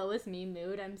such a woe is me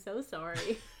mood. I'm so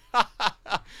sorry.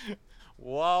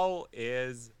 Woe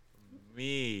is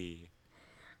me.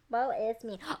 Woe is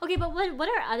me. Okay, but what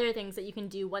are other things that you can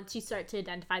do once you start to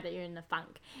identify that you're in the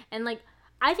funk? And, like,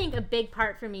 I think a big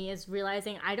part for me is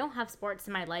realizing I don't have sports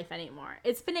in my life anymore.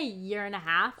 It's been a year and a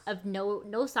half of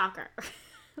no soccer.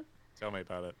 Tell me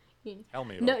about it. Tell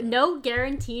me about it. No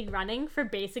guaranteed running for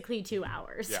basically 2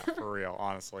 hours. Yeah, for real,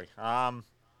 honestly.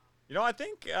 I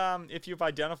think if you've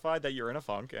identified that you're in a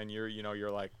funk and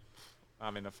you're like,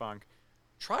 I'm in a funk,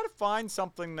 try to find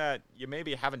something that you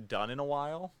maybe haven't done in a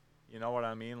while. You know what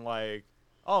I mean? Like,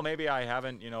 oh, maybe I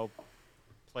haven't,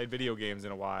 played video games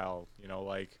in a while.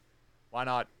 Like, why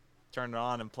not turn it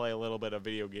on and play a little bit of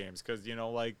video games? Because,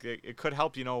 it could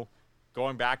help,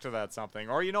 going back to that something.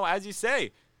 Or, as you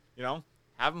say,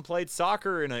 haven't played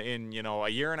soccer in a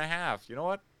year and a half. You know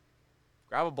what?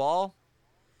 Grab a ball.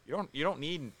 You don't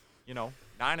need,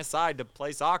 9-a-side to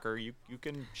play soccer, you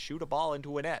can shoot a ball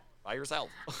into a net by yourself.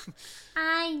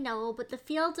 I know, but the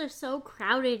fields are so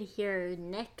crowded here,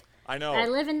 Nick. I know. I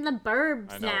live in the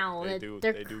burbs I know. now. They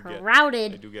They're do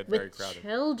crowded. They do get with very crowded.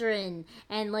 children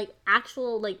and like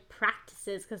actual like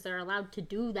practices because they're allowed to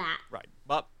do that. Right.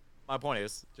 But my point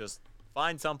is just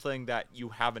find something that you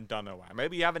haven't done in a while.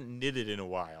 Maybe you haven't knitted in a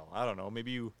while. I don't know.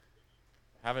 Maybe you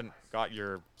haven't got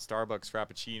your Starbucks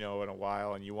Frappuccino in a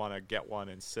while and you want to get one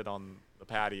and sit on the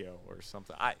patio or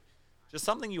something. Just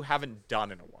something you haven't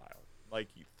done in a while. Like,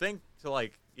 you think to,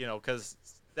 like, you know, because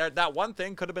that one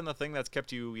thing could have been the thing that's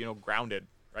kept you, you know, grounded,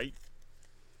 right?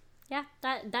 Yeah,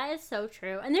 that is so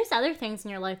true. And there's other things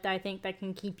in your life that I think that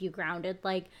can keep you grounded,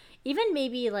 like even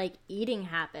maybe like eating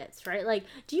habits, right? Like,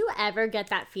 do you ever get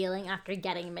that feeling after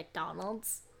getting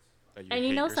McDonald's? That And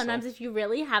you know, hate sometimes yourself? if you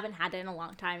really haven't had it in a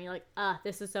long time, you're like,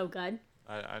 this is so good.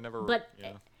 I never, But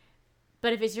yeah.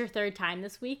 but if it's your third time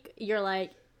this week, you're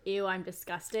like, ew, I'm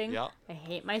disgusting. Yeah. I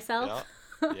hate myself.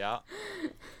 Yeah. Yeah.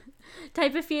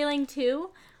 Type of feeling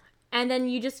too. And then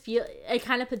you just feel it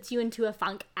kind of puts you into a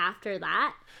funk after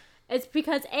that. It's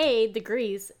because A, the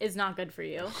grease is not good for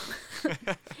you.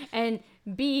 And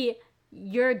B,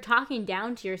 you're talking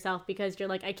down to yourself because you're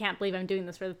like, I can't believe I'm doing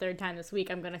this for the third time this week.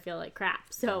 I'm going to feel like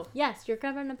crap. So, yes, you're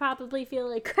going to probably feel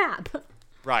like crap.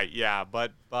 Right, yeah,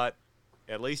 but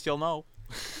at least you'll know.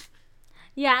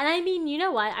 Yeah, and I mean, you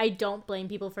know what? I don't blame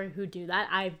people for who do that.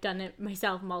 I've done it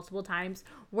myself multiple times.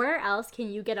 Where else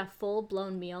can you get a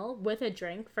full-blown meal with a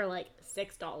drink for like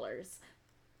 $6?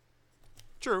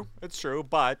 True, it's true,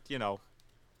 but, you know,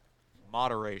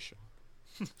 moderation.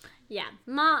 Yeah,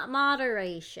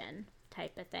 moderation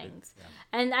type of things. Yeah.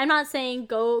 And I'm not saying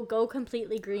go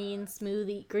completely green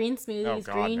smoothies, Oh,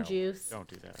 God, green no. juice. Don't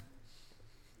do that.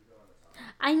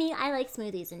 I mean, I like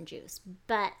smoothies and juice,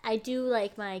 but I do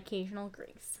like my occasional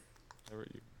grease.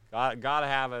 You gotta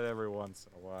have it every once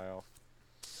in a while.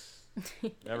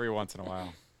 Every once in a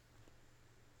while.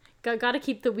 Gotta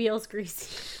keep the wheels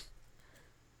greasy.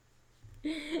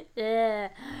 Yeah.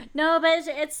 No, but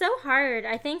it's so hard.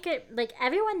 I think it like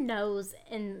everyone knows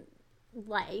in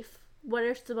life what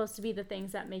are supposed to be the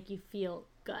things that make you feel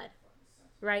good,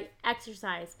 right?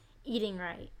 Exercise, eating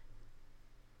right,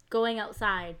 going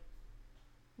outside.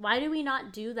 Why do we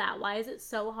not do that? Why is it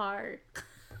so hard?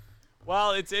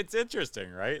 Well, it's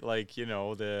interesting, right? Like, you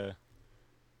know,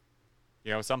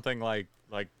 something like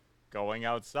going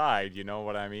outside, you know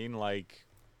what I mean? Like,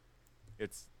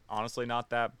 it's honestly not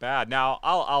that bad. Now,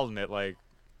 I'll admit, like,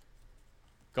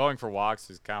 going for walks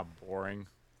is kind of boring.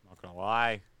 I'm not gonna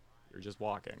lie. You're just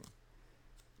walking.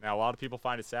 Now, a lot of people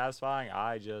find it satisfying.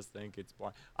 I just think it's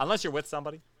boring. Unless you're with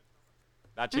somebody.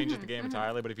 That changes the game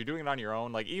entirely. But if you're doing it on your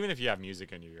own, like, even if you have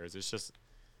music in your ears, it's just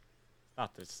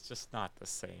not the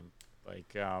same.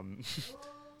 Like,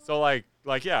 so like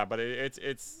yeah, but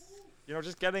it's you know,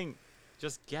 just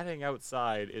getting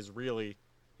outside is really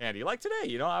handy. Like today,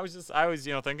 you know, I was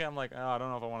you know thinking, I'm like, oh, I don't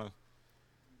know if I want to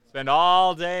spend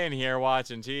all day in here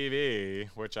watching TV,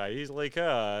 which I easily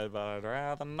could, but I'd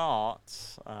rather not.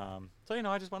 So you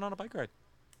know, I just went on a bike ride.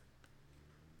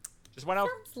 Just went out.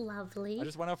 Sounds lovely. I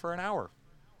just went out for an hour.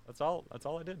 That's all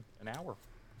I did. An hour.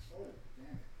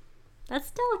 That's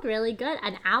still really good.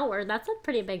 An hour. That's a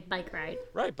pretty big bike ride.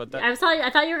 Right, but that. I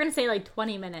thought you were gonna say like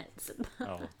 20 minutes.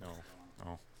 Oh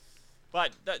no.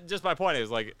 But just my point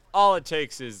is, like, all it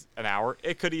takes is an hour.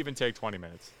 It could even take 20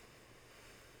 minutes.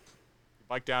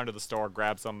 Bike down to the store,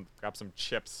 grab some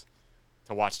chips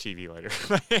to watch TV later.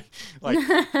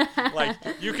 like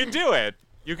you can do it.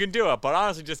 You can do it. But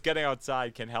honestly, just getting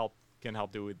outside can help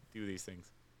do these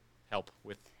things. Help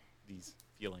with these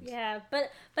feelings. Yeah, but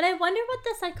I wonder what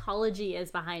the psychology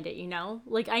is behind it, you know?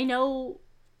 Like, I know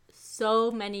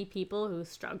so many people who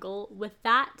struggle with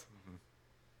that.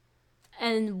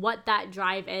 And what that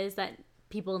drive is that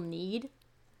people need.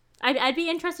 I'd be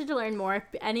interested to learn more. If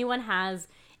anyone has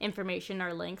information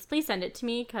or links, please send it to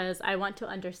me because I want to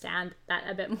understand that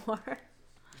a bit more. You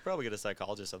should probably get a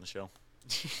psychologist on the show.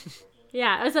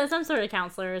 Yeah, so some sort of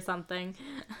counselor or something,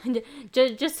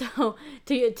 just so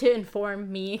to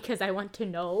inform me because I want to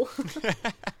know.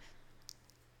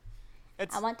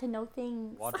 I want to know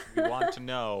things. We want to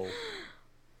know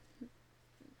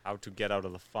how to get out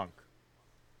of the funk.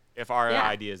 If our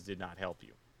ideas did not help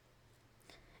you.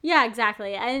 Yeah,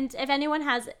 exactly. And if anyone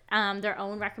has their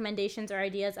own recommendations or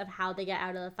ideas of how they get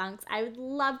out of the funks, I would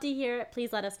love to hear it.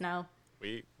 Please let us know.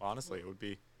 Honestly, it would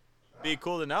be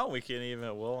cool to know.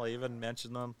 We'll even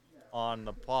mention them on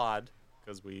the pod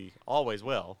because we always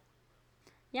will.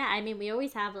 Yeah, I mean, we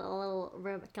always have a little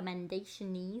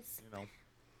recommendationies. You know,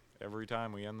 every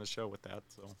time we end the show with that.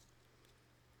 So.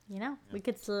 You know, we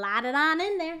could slide it on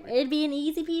in there. It'd be an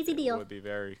easy peasy It deal. would be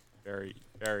very, very,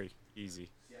 very easy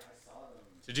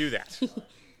to do that.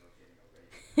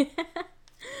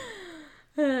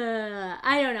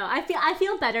 I don't know. I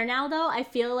feel better now though. I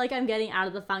feel like I'm getting out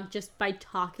of the funk just by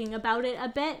talking about it a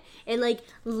bit. It like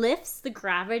lifts the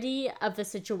gravity of the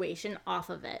situation off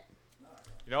of it.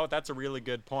 You know what? That's a really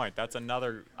good point. That's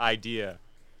another idea.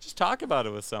 Just talk about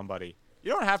it with somebody.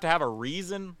 You don't have to have a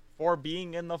reason for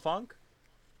being in the funk.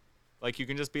 Like, you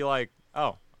can just be like,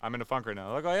 oh, I'm in a funk right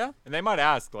now. Like, oh, yeah? And they might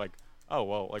ask, like, oh,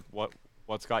 well, like,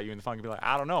 what's got you in the funk? And be like,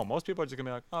 I don't know. Most people are just going to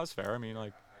be like, oh, it's fair. I mean,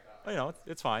 like, you know,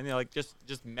 it's fine. You know, like, just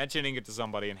mentioning it to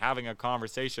somebody and having a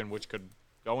conversation, which could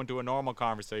go into a normal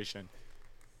conversation,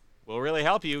 will really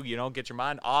help you, you know, get your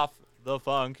mind off the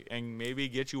funk and maybe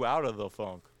get you out of the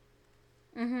funk.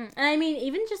 Mm-hmm. And I mean,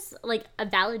 even just like a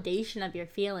validation of your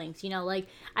feelings, you know, like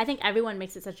I think everyone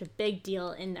makes it such a big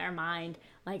deal in their mind.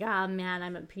 Like, oh man,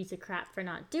 I'm a piece of crap for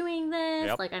not doing this.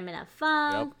 Yep. Like, I'm in a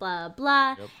funk, Yep. blah,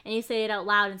 blah. Yep. And you say it out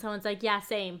loud, and someone's like, yeah,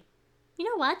 same. You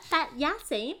know what? That, yeah,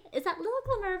 same is that little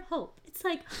glimmer of hope. It's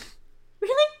like,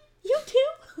 really? You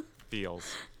too?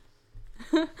 Feels.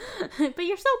 But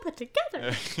you're so put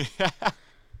together.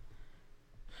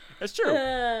 It's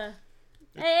true.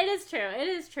 It is true. It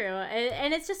is true.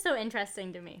 And it's just so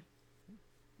interesting to me.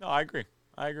 No, I agree.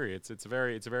 It's a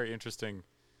very interesting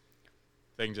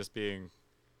thing, just being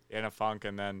in a funk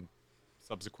and then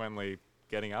subsequently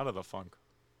getting out of the funk.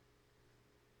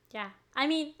 Yeah. I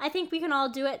mean, I think we can all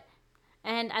do it,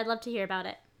 and I'd love to hear about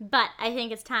it. But I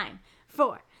think it's time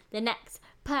for the next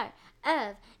part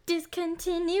of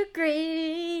Discontinued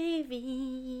Gravy.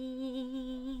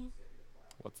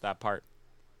 What's that part?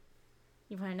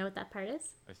 You want to know what that part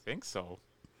is? I think so.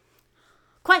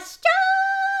 Questions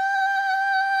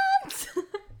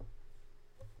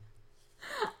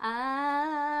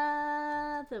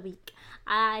of the week.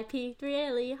 I peeked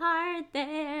really hard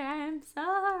there. I'm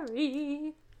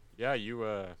sorry. Yeah, you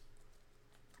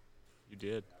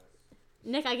did.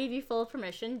 Nick, I gave you full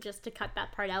permission just to cut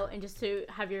that part out and just to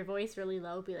have your voice really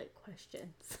low, be like,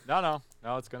 questions. No,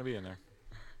 it's gonna be in there.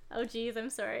 Oh, geez, I'm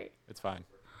sorry. It's fine.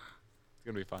 It's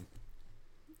gonna be fun.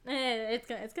 It's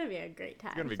gonna be a great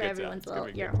time It's gonna be for good everyone's time. It's little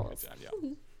gonna be ear good holes. time,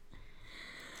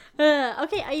 yeah.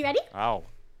 Okay, are you ready? Oh,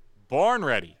 born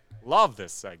ready. Love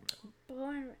this segment.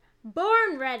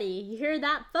 Born ready. You hear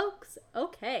that, folks?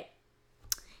 Okay.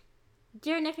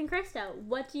 Dear Nick and Krista,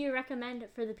 what do you recommend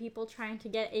for the people trying to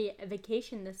get a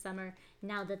vacation this summer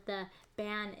now that the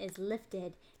ban is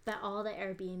lifted, but all the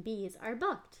Airbnbs are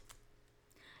booked?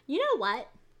 You know what?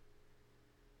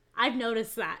 I've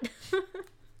noticed that.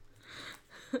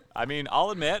 I mean, I'll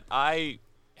admit, I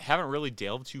haven't really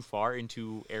delved too far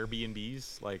into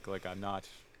Airbnbs. Like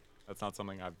that's not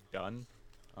something I've done.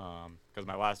 Because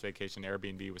my last vacation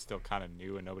Airbnb was still kind of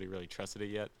new and nobody really trusted it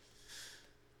yet.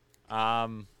 I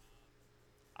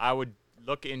would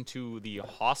look into the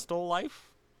hostel life.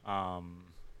 On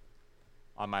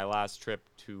my last trip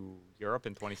to Europe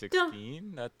in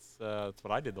 2016, that's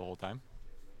what I did the whole time.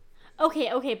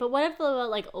 Okay, but what about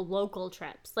like local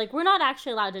trips? Like, we're not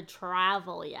actually allowed to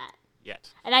travel yet.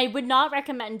 And I would not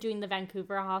recommend doing the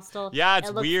Vancouver hostel. Yeah, it's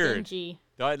it looks weird. Dingy.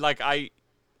 Like I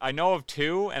know of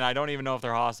two, and I don't even know if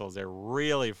they're hostels. They're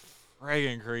really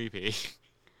friggin' creepy.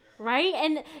 Right?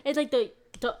 And it's like the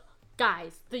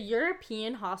guys, the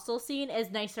European hostel scene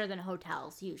is nicer than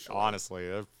hotels usually. Honestly,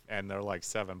 they're like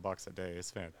 $7 a day.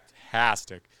 It's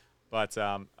fantastic. But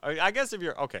I guess if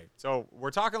you're okay, so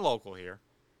we're talking local here.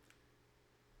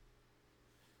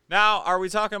 Now, are we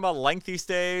talking about lengthy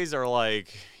stays or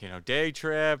like, you know, day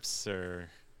trips or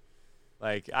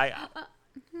like I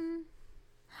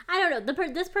don't know.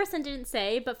 This person didn't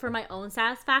say, but for my own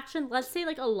satisfaction, let's say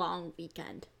like a long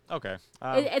weekend. Okay.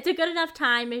 It's a good enough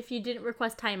time. If you didn't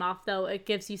request time off, though, it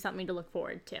gives you something to look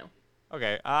forward to.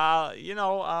 Okay.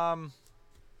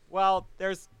 Well,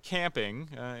 there's camping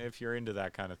if you're into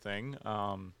that kind of thing.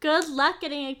 Good luck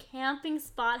getting a camping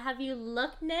spot. Have you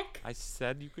looked, Nick? I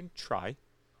said you can try.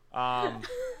 You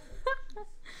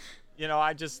know,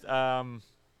 I just yeah,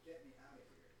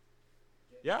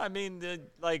 I mean,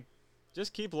 like,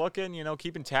 just keep looking, you know,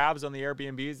 keeping tabs on the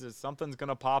Airbnbs. If something's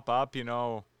gonna pop up, you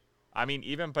know. I mean,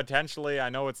 even potentially, I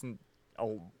know it's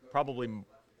probably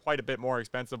quite a bit more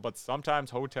expensive, but sometimes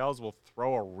hotels will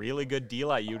throw a really good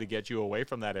deal at you to get you away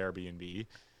from that Airbnb.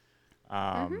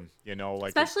 You know, like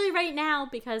especially right now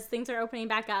because things are opening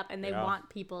back up and they Yeah. want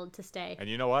people to stay. And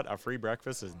you know what? A free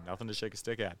breakfast is nothing to shake a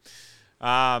stick at.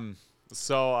 You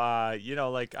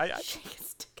know, like Shake a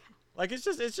stick out. like it's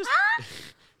just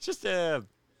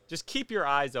just keep your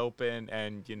eyes open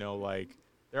and, you know, like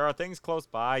there are things close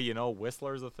by. You know,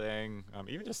 Whistler's a thing.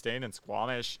 Even just staying in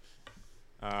Squamish.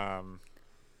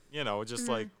 You know, just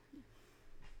like.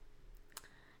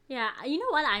 Yeah, you know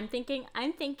what I'm thinking?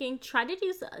 I'm thinking try to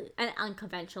use an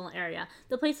unconventional area.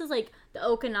 The places like the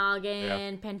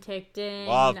Okanagan, Penticton,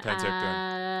 Love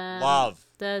Penticton. Love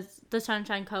the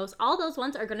Sunshine Coast. All those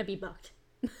ones are going to be booked.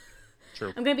 True.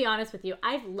 I'm going to be honest with you.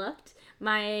 I've looked.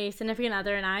 My significant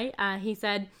other and I, he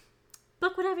said,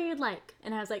 book whatever you'd like.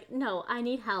 And I was like, no, I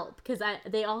need help because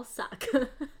they all suck.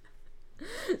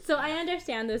 So I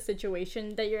understand the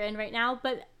situation that you're in right now,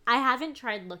 but I haven't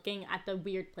tried looking at the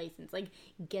weird places like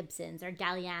Gibson's or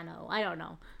Galliano. I don't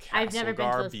know. I've never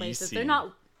been to those places. BC. They're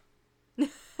not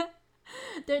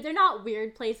they're not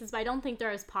weird places, but I don't think they're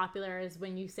as popular as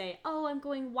when you say, "Oh, I'm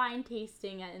going wine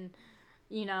tasting in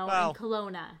in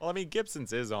Kelowna." Well, I mean,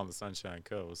 Gibson's is on the Sunshine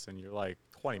Coast, and you're like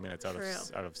 20 minutes out True.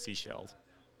 of Seychelles.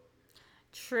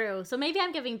 True. So maybe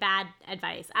I'm giving bad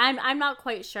advice. I'm not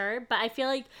quite sure, but I feel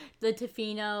like the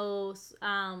Tofino,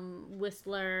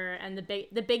 Whistler, and the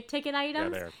big ticket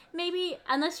items, maybe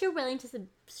unless you're willing to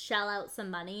shell out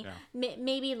some money,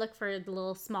 maybe look for the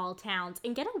little small towns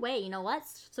and get away. You know what?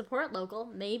 Support local.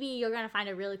 Maybe you're gonna find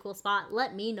a really cool spot.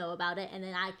 Let me know about it, and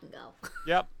then I can go.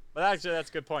 Yep. But actually, that's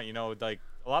a good point. You know, like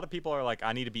a lot of people are like,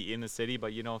 I need to be in the city,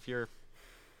 but you know, if you're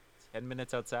 10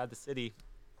 minutes outside the city.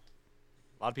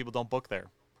 A lot of people don't book there.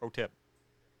 Pro tip.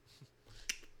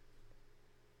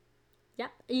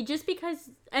 Yep.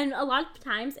 And a lot of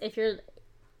times if you're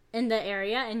in the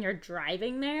area and you're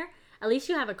driving there, at least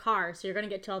you have a car, so you're going to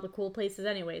get to all the cool places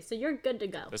anyway. So you're good to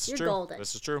go. You're golden.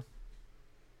 This is true.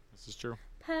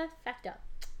 Perfecto.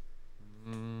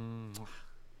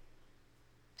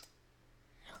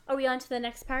 Are we on to the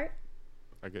next part?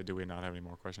 Okay, do we not have any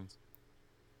more questions?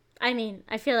 I mean,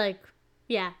 I feel like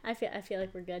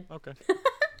we're good. Okay.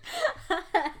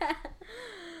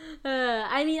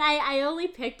 I only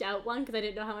picked out one because I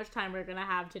didn't know how much time we were gonna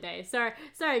have today. Sorry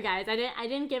guys, I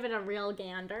didn't give it a real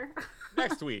gander.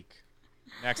 Next week.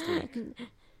 Next week,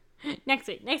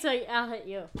 I'll hit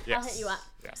you. Yes. I'll hit you up.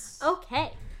 Yes.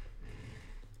 Okay.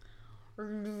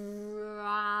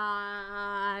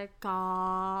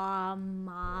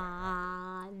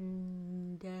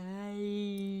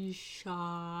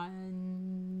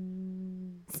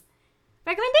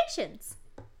 Recommendations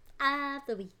of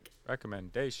the week.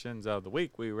 Recommendations of the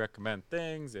week. We recommend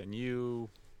things, and you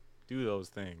do those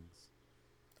things.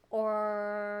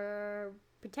 Or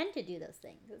pretend to do those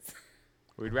things.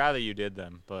 We'd rather you did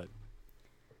them, but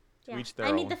each their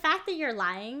own. The fact that you're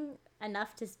lying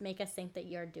enough to make us think that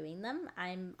you're doing them,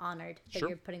 I'm honored that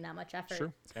you're putting that much effort.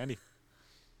 Sure, it's handy.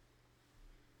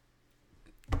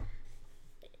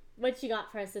 What you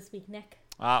got for us this week, Nick?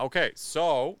 Okay,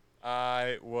 so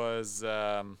I was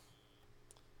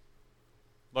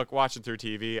watching through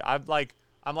TV. I'm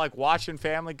like watching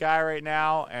Family Guy right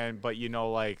now, but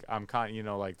I'm kind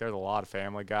of there's a lot of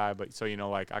Family Guy, but so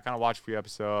I kind of watch a few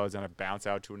episodes and I bounce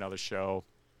out to another show.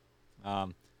 I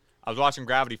was watching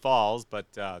Gravity Falls,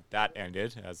 but that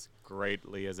ended as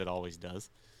greatly as it always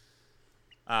does.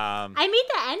 The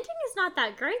ending is not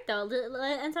that great though. It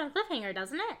ends on a cliffhanger,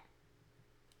 doesn't it?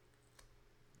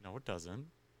 No, it doesn't.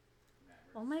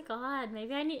 Oh my god,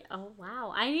 maybe I need. Oh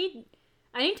wow, I need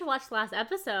to watch the last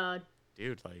episode.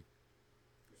 Dude,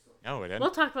 no, it ended.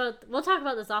 We'll talk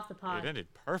about this off the pod. It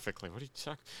ended perfectly. What are you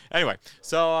talking? Anyway,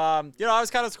 so I was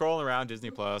kind of scrolling around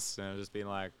Disney Plus and just being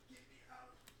like,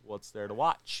 what's there to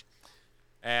watch?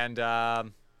 And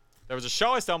there was a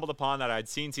show I stumbled upon that I'd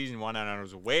seen season 1 and I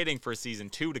was waiting for season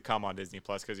 2 to come on Disney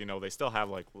Plus because they still have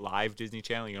live Disney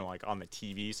Channel, on the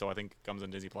TV. So I think it comes on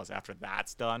Disney Plus after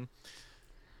that's done.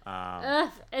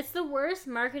 It's the worst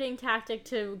marketing tactic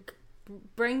to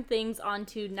bring things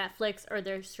onto Netflix or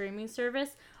their streaming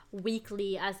service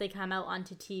weekly as they come out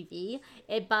onto TV.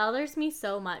 It bothers me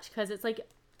so much because it's like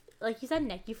you said,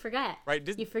 Nick, you forget. Right.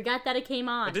 You forget that it came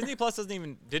on. But Disney Plus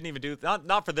didn't even do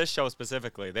not for this show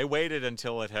specifically. They waited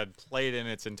until it had played in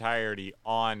its entirety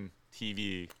on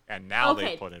TV, and now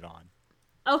they put it on.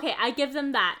 Okay, I give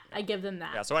them that.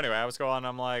 Yeah. So anyway, I was going.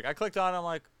 I clicked on. I'm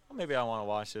like, well, maybe I want to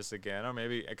watch this again, or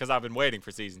maybe because I've been waiting for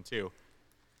season 2.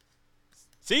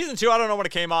 Season 2, I don't know when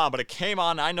it came on, but it came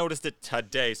on. I noticed it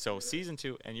today. So season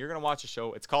 2, and you're gonna watch a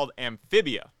show. It's called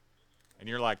Amphibia, and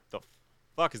you're like, the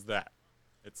fuck is that?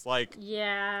 It's like,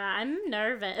 yeah, I'm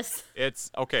nervous. It's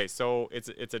okay. So it's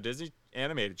a Disney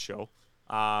animated show.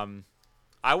 I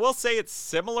will say it's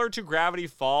similar to Gravity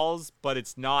Falls, but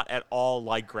it's not at all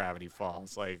like Gravity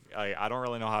Falls. I don't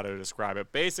really know how to describe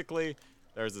it. Basically,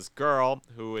 there's this girl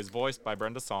who is voiced by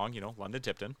Brenda Song, London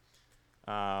Tipton.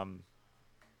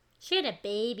 She had a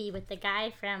baby with the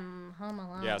guy from Home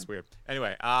Alone. Yeah, it's weird.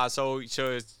 Anyway, so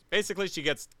it's basically she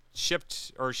gets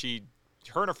shipped, or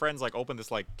her and her friends like open this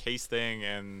like case thing,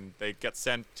 and they get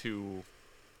sent to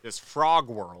this frog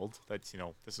world. That's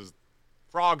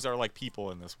frogs are like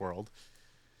people in this world,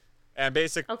 and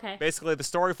basically the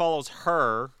story follows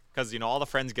her because all the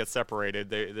friends get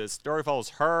separated. The story follows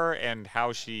her and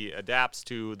how she adapts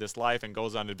to this life and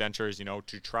goes on adventures,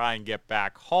 to try and get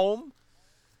back home.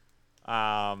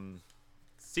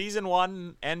 Season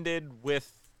 1 ended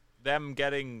with them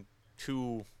getting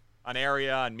to an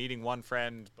area and meeting one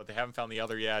friend, but they haven't found the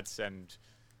other yet, and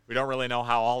we don't really know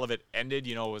how all of it ended.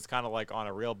 It was kind of like on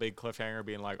a real big cliffhanger,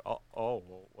 being like, oh,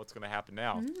 well, what's going to happen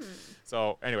now?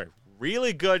 So anyway,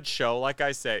 really good show. Like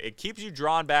I said, it keeps you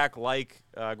drawn back like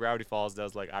Gravity Falls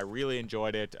does. Like, I really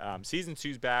enjoyed it. Season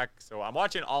 2's back, so I'm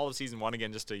watching all of Season 1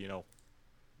 again just to,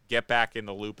 get back in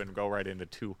the loop and go right into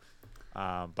 2.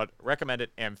 But recommend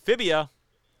it. Amphibia,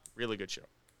 really good show.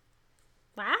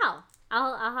 Wow.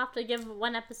 I'll have to give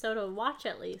one episode a watch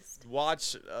at least.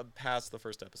 Watch past the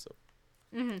first episode.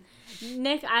 Mm-hmm.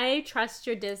 Nick, I trust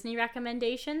your Disney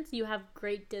recommendations. You have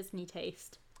great Disney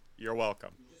taste. You're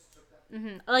welcome.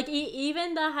 Mm-hmm. Like,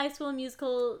 even the High School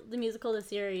Musical, the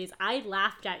series, I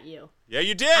laughed at you. Yeah,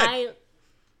 you did! I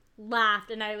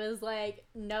laughed, and I was like,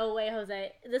 no way,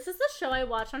 Jose. This is the show I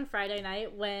watched on Friday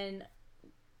night when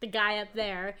the guy up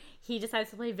there, he decides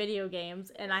to play video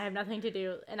games, and I have nothing to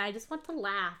do, and I just want to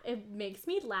laugh. It makes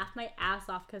me laugh my ass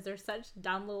off because they're such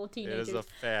dumb little teenagers. It is a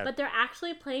fan. But they're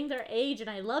actually playing their age,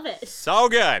 and I love it. So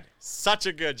good. Such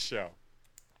a good show.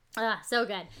 So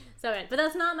good. So good. But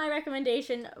that's not my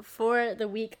recommendation for the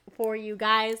week for you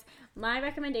guys. My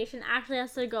recommendation actually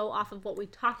has to go off of what we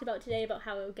talked about today about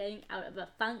how we're getting out of a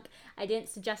funk. I didn't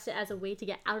suggest it as a way to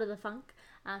get out of the funk.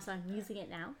 So I'm using it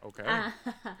now. Okay.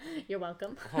 You're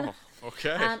welcome. Oh,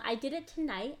 okay. I did it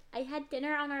tonight. I had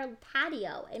dinner on our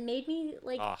patio. It made me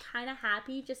kind of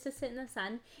happy just to sit in the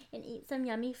sun and eat some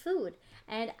yummy food.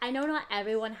 And I know not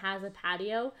everyone has a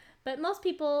patio, but most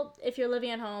people, if you're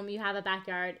living at home, you have a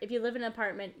backyard. If you live in an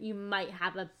apartment, you might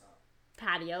have a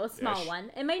patio, a small one.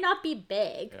 It might not be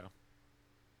big. Yeah.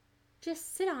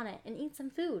 Just sit on it and eat some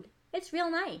food. It's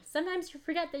real nice. Sometimes you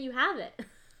forget that you have it.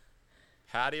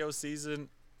 Patio season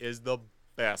is the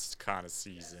best kind of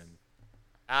season.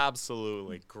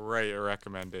 Absolutely great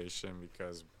recommendation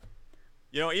because,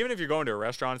 even if you're going to a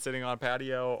restaurant sitting on a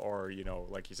patio or,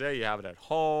 like you say, you have it at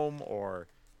home or,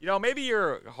 maybe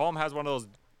your home has one of those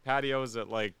patios that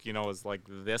is like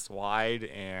this wide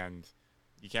and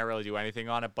you can't really do anything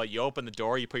on it, but you open the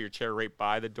door, you put your chair right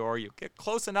by the door, you get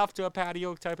close enough to a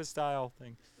patio type of style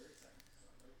thing.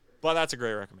 But that's a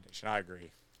great recommendation. I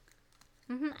agree.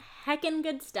 Mm-hmm. Heckin'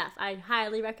 good stuff. I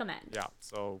highly recommend. Yeah,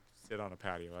 so sit on a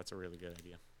patio. That's a really good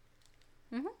idea.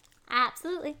 Mm-hmm.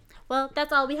 Absolutely. Well,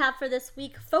 that's all we have for this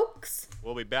week, folks.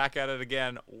 We'll be back at it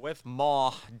again with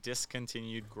more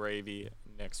Discontinued Gravy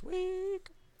next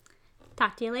week.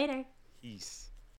 Talk to you later. Peace.